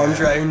wrapped his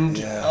arms round.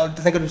 I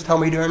think it was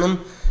Tommy Durnan.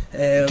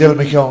 Dylan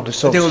McKeown, the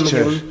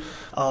substitute.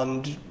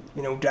 And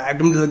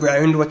dragged him to the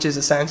ground, which is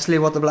essentially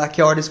what the black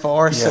card is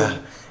for. Yeah. So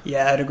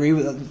yeah, I'd agree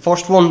with it. The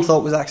first one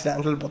thought was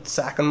accidental, but the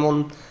second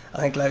one, I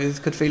think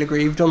Louth could feel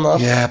aggrieved on that.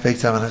 Yeah, big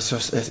time, and it's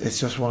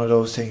just one of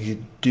those things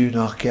you do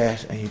not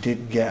get and you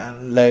didn't get.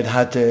 And Louth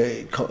had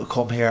to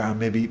come here and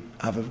maybe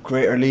have a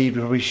greater lead.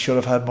 We should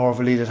have had more of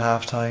a lead at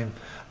half time.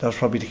 That was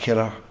probably the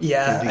killer.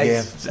 Yeah, in the game.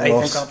 I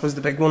think that was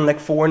the big one, like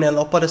 4-0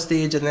 up at a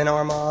stage, and then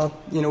Armagh,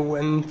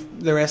 win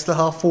the rest of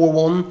the half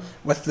 4-1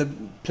 with the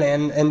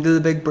playing into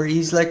the big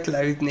breeze. Like,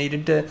 Louth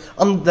needed to,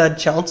 and they had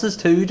chances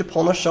too to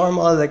punish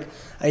Armagh. Like,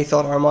 I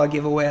thought Armagh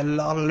gave away a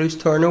lot of loose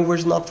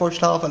turnovers in that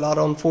first half, a lot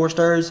of unforced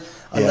errors,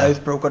 and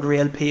Louth broke at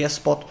real pace.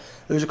 But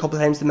there was a couple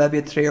of times they maybe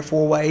had 3 or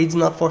 4 wides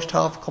in that first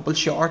half, a couple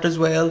short as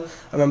well.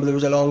 I remember there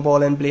was a long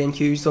ball in, Blaine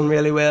Hughes done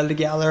really well to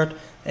gather it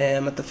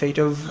at the feet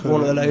of one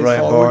of the Louth forwards.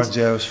 Ryan Barnes,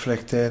 was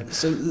flicked in.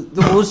 So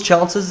there was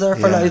chances there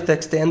for Louth to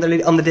extend their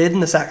lead, and they did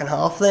in the second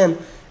half then.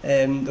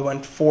 They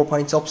went 4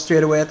 points up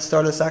straight away at the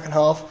start of the second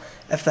half.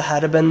 If they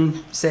had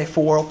been, say,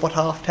 4 up at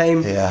half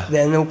time,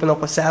 then open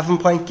up a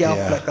 7-point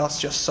gap, like, that's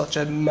just such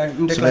a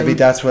mountain to so climb. maybe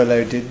that's why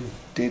Louth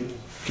didn't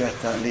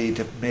get that lead,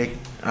 to make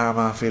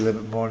Armagh feel a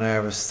little bit more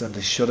nervous than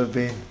they should have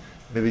been.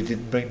 Maybe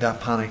didn't bring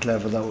that panic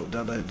level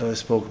that I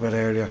spoke about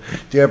earlier.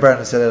 Dear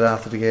Brendan said it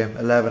after the game,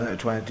 11 out of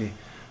 20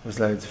 was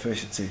Louth's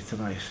efficiency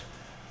tonight.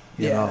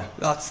 You know.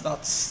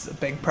 That's a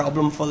big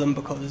problem for them,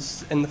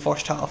 because in the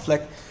first half,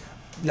 like,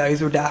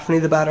 Louth were definitely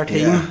the better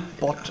team,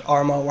 but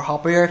Armagh were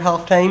happier at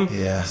half time.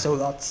 So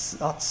that's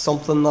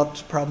something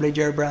that probably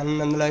Ger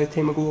Brennan and the Louth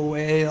team will go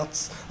away.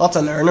 That's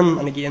a learning,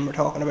 and again we're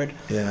talking about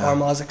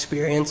Armagh's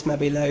experience,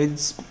 maybe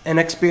Louth's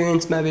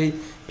inexperience, maybe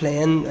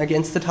playing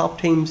against the top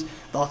teams.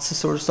 That's the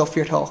sort of stuff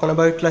you're talking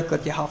about, like,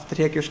 that you have to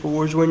take your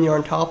scores when you're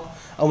on top.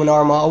 And when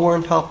Armagh were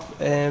on top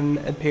in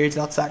periods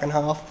of that second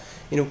half,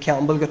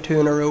 Campbell got 2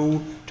 in a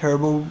row,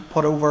 Turbo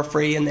put over a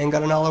free and then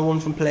got another one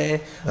from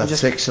play. That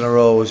 6 in a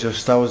row was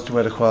that was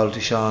where the quality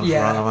shone for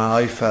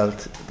Armagh. I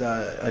felt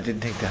that I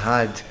didn't think they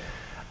had.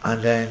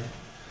 And then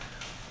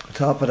on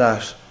top of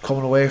that,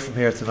 coming away from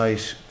here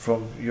tonight,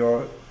 from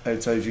your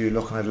outside view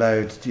looking at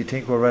Louth, do you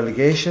think we're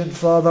relegation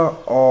further,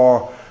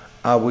 or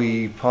are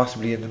we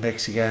possibly in the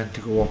mix again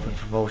to go up in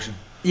promotion?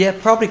 Yeah,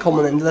 probably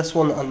coming into this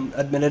one, and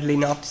admittedly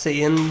not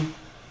seeing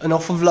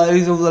enough of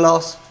Louth over the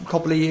last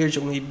couple of years,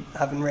 only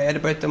having read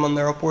about them on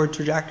their upward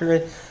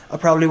trajectory. I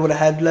probably would have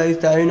had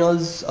Louth down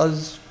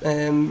as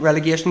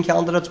relegation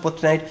candidates, but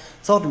tonight I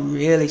thought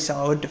really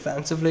solid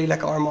defensively.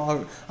 Like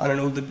Armagh, I don't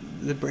know,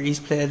 the breeze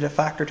played a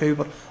factor too,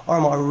 but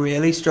Armagh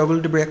really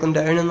struggled to break them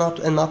down in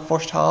that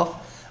first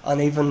half.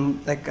 And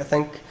even I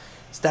think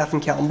Stephen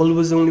Campbell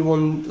was the only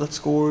one that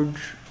scored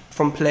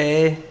from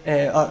play.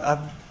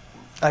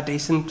 A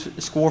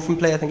decent score from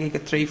play. I think he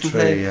got 3 from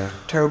play. Yeah.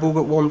 Turbo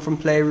got 1 from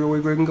play.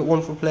 Roy Gruggan got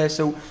 1 from play.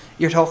 So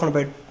you're talking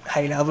about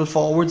high level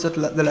forwards that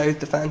the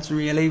Louth defence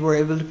really were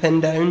able to pin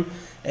down.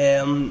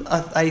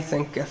 I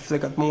think if they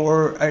got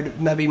more out,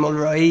 maybe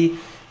Mulroy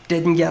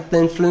didn't get the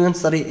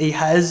influence that he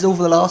has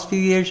over the last few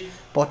years.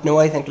 But no,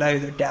 I think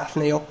Louth are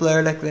definitely up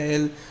there. Like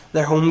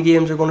their home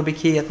games are going to be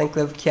key. I think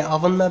they've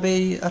Cavan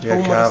maybe at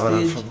home at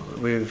a stage.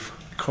 We've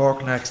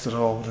Cork next at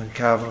home and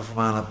Cavan and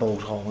Fermanagh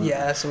both home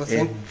so I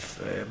think,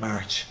 in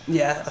March.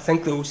 Yeah, I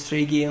think those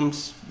 3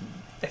 games,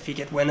 if you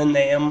get winning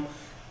them,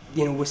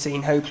 we've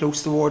seen how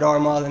close they were to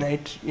Armagh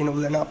tonight.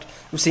 They're not.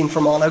 We've seen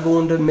Fermanagh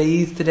going to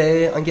Meath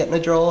today and getting a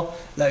draw.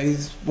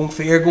 Louth won't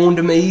fear going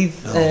to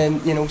Meath.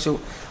 No. So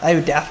I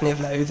would definitely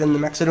have Louth in the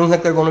mix. I don't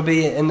think they're going to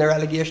be in the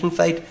relegation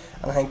fight.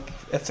 And I think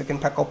if they can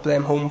pick up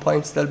them home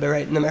points, they'll be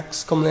right in the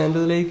mix coming into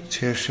the league.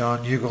 Cheers,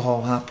 Sean. You go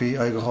home happy,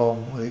 I go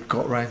home with a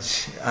gut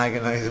wrench,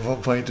 agonising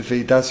 1 point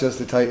defeat. That's just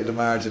the tight of the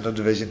margin of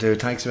Division 2.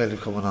 Thanks a million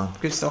for coming on.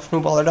 Good stuff, no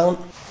bother, Dan.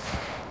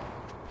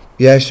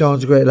 Yeah,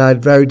 Sean's a great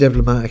lad, very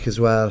diplomatic as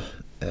well.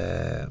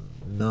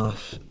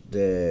 Not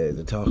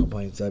the talking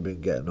points I've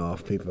been getting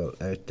off people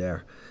out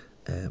there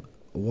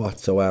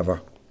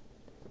whatsoever.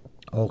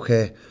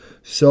 Okay,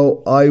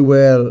 so I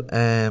will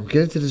get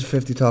into this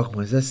 50 talking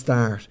points. Let's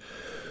start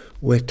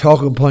with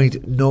talking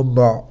point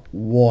number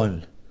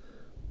 1,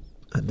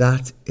 and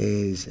that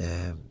is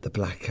the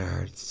black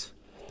cards.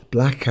 The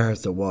black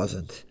cards that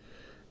wasn't.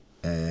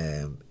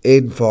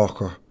 Aidan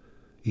Forker,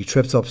 he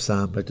trips up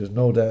Sam, but there's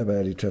no doubt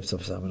about it, he trips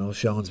up Sam. I know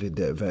Sean's been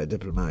very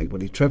diplomatic,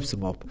 but he trips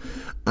him up.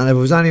 And if it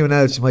was anyone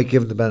else, you might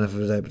give him the benefit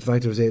of the doubt. But the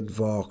fact it was Aidan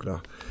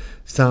Forker,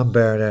 Sam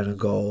Baird down in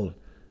goal,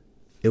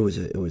 it was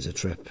a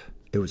trip.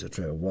 It was a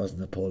trip. It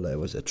wasn't a pull. It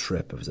was a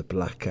trip. It was a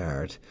black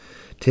card.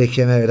 Take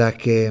him out of that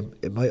game,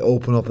 it might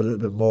open up a little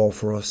bit more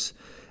for us,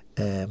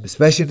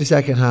 especially in the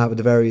second half at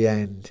the very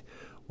end,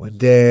 when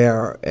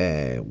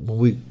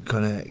we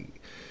kind of,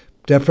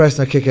 they're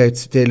pressing our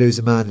kickouts, they lose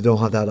a man, they don't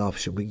have that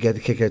option. We can get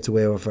the kickouts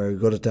away, we're very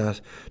good at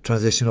that.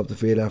 Transition up the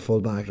field, our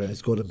full back line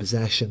is good in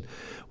possession.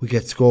 We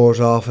get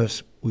scores off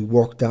it. We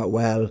work that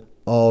well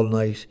all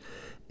night.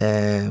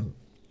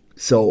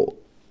 So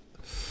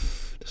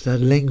there's that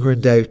lingering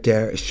doubt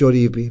there. Should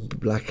he have been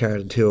black card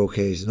on 2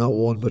 occasions? Not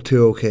 1 but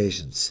 2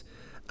 occasions.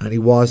 And he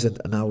wasn't,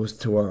 and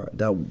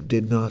that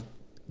did not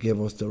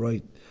give us the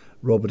right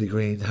rub of the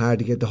green. Hard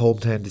to get the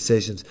hometown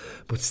decisions,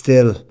 but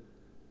still,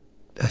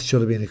 that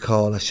should have been a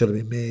call. That should have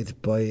been made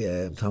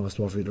by Thomas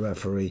Murphy, the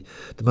referee,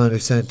 the man who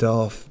sent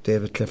off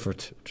David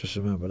Clifford. Just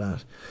remember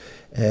that.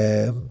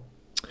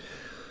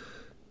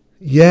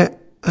 Yeah,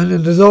 and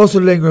then there's also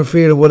a lingering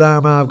feeling would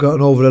Armagh have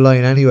gotten over the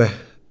line anyway.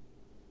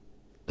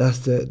 That's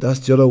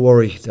the other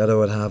worry that I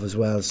would have as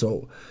well.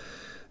 So,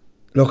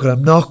 look,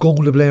 I'm not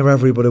going to blame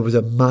referee, but it was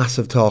a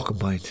massive talking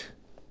point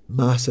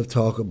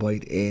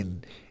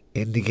in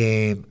the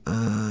game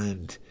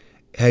and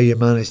how you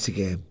manage the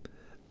game.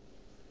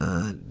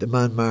 And the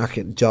man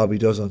marking job he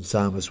does on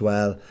Sam as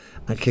well,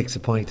 and kicks a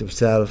point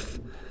himself.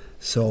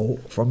 So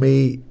for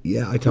me,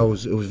 yeah, I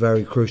thought it was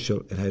very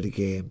crucial in how the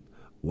game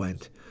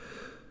went.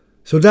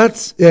 So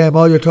that's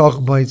all your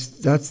talking points.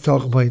 That's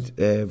talking point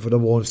for the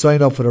one.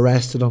 Sign up for the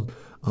rest of them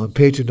on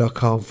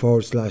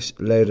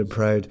patreon.com/loud and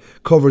proud.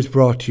 Coverage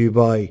brought to you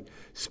by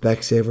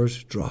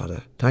Specsavers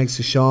Drogheda. Thanks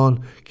to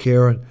Sean,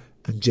 Kieran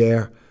and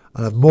Jer.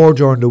 I'll have more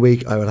during the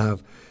week. I will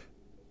have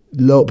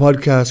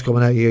podcasts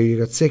coming out here. You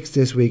got 6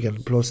 this week,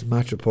 and plus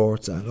match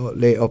reports and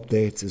late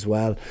updates as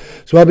well.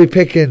 So I'll be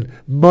picking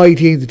my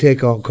team to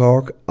take on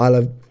Cork. I'll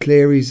have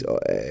Cleary's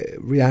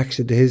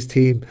reaction to his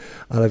team.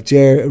 I'll have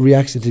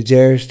reaction to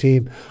Jer's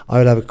team.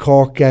 I'll have a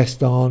Cork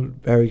guest on.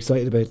 Very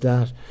excited about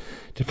that,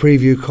 to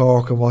preview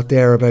Cork and what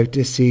they're about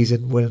this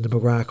season, winning the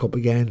McGrath Cup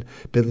again,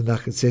 building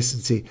that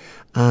consistency,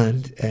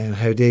 and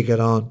how they get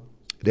on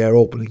their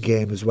opening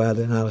game as well.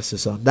 The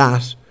analysis on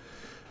that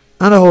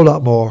and a whole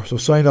lot more. So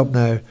sign up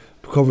now.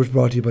 Coverage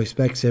brought to you by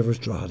Specsavers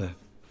Drogheda.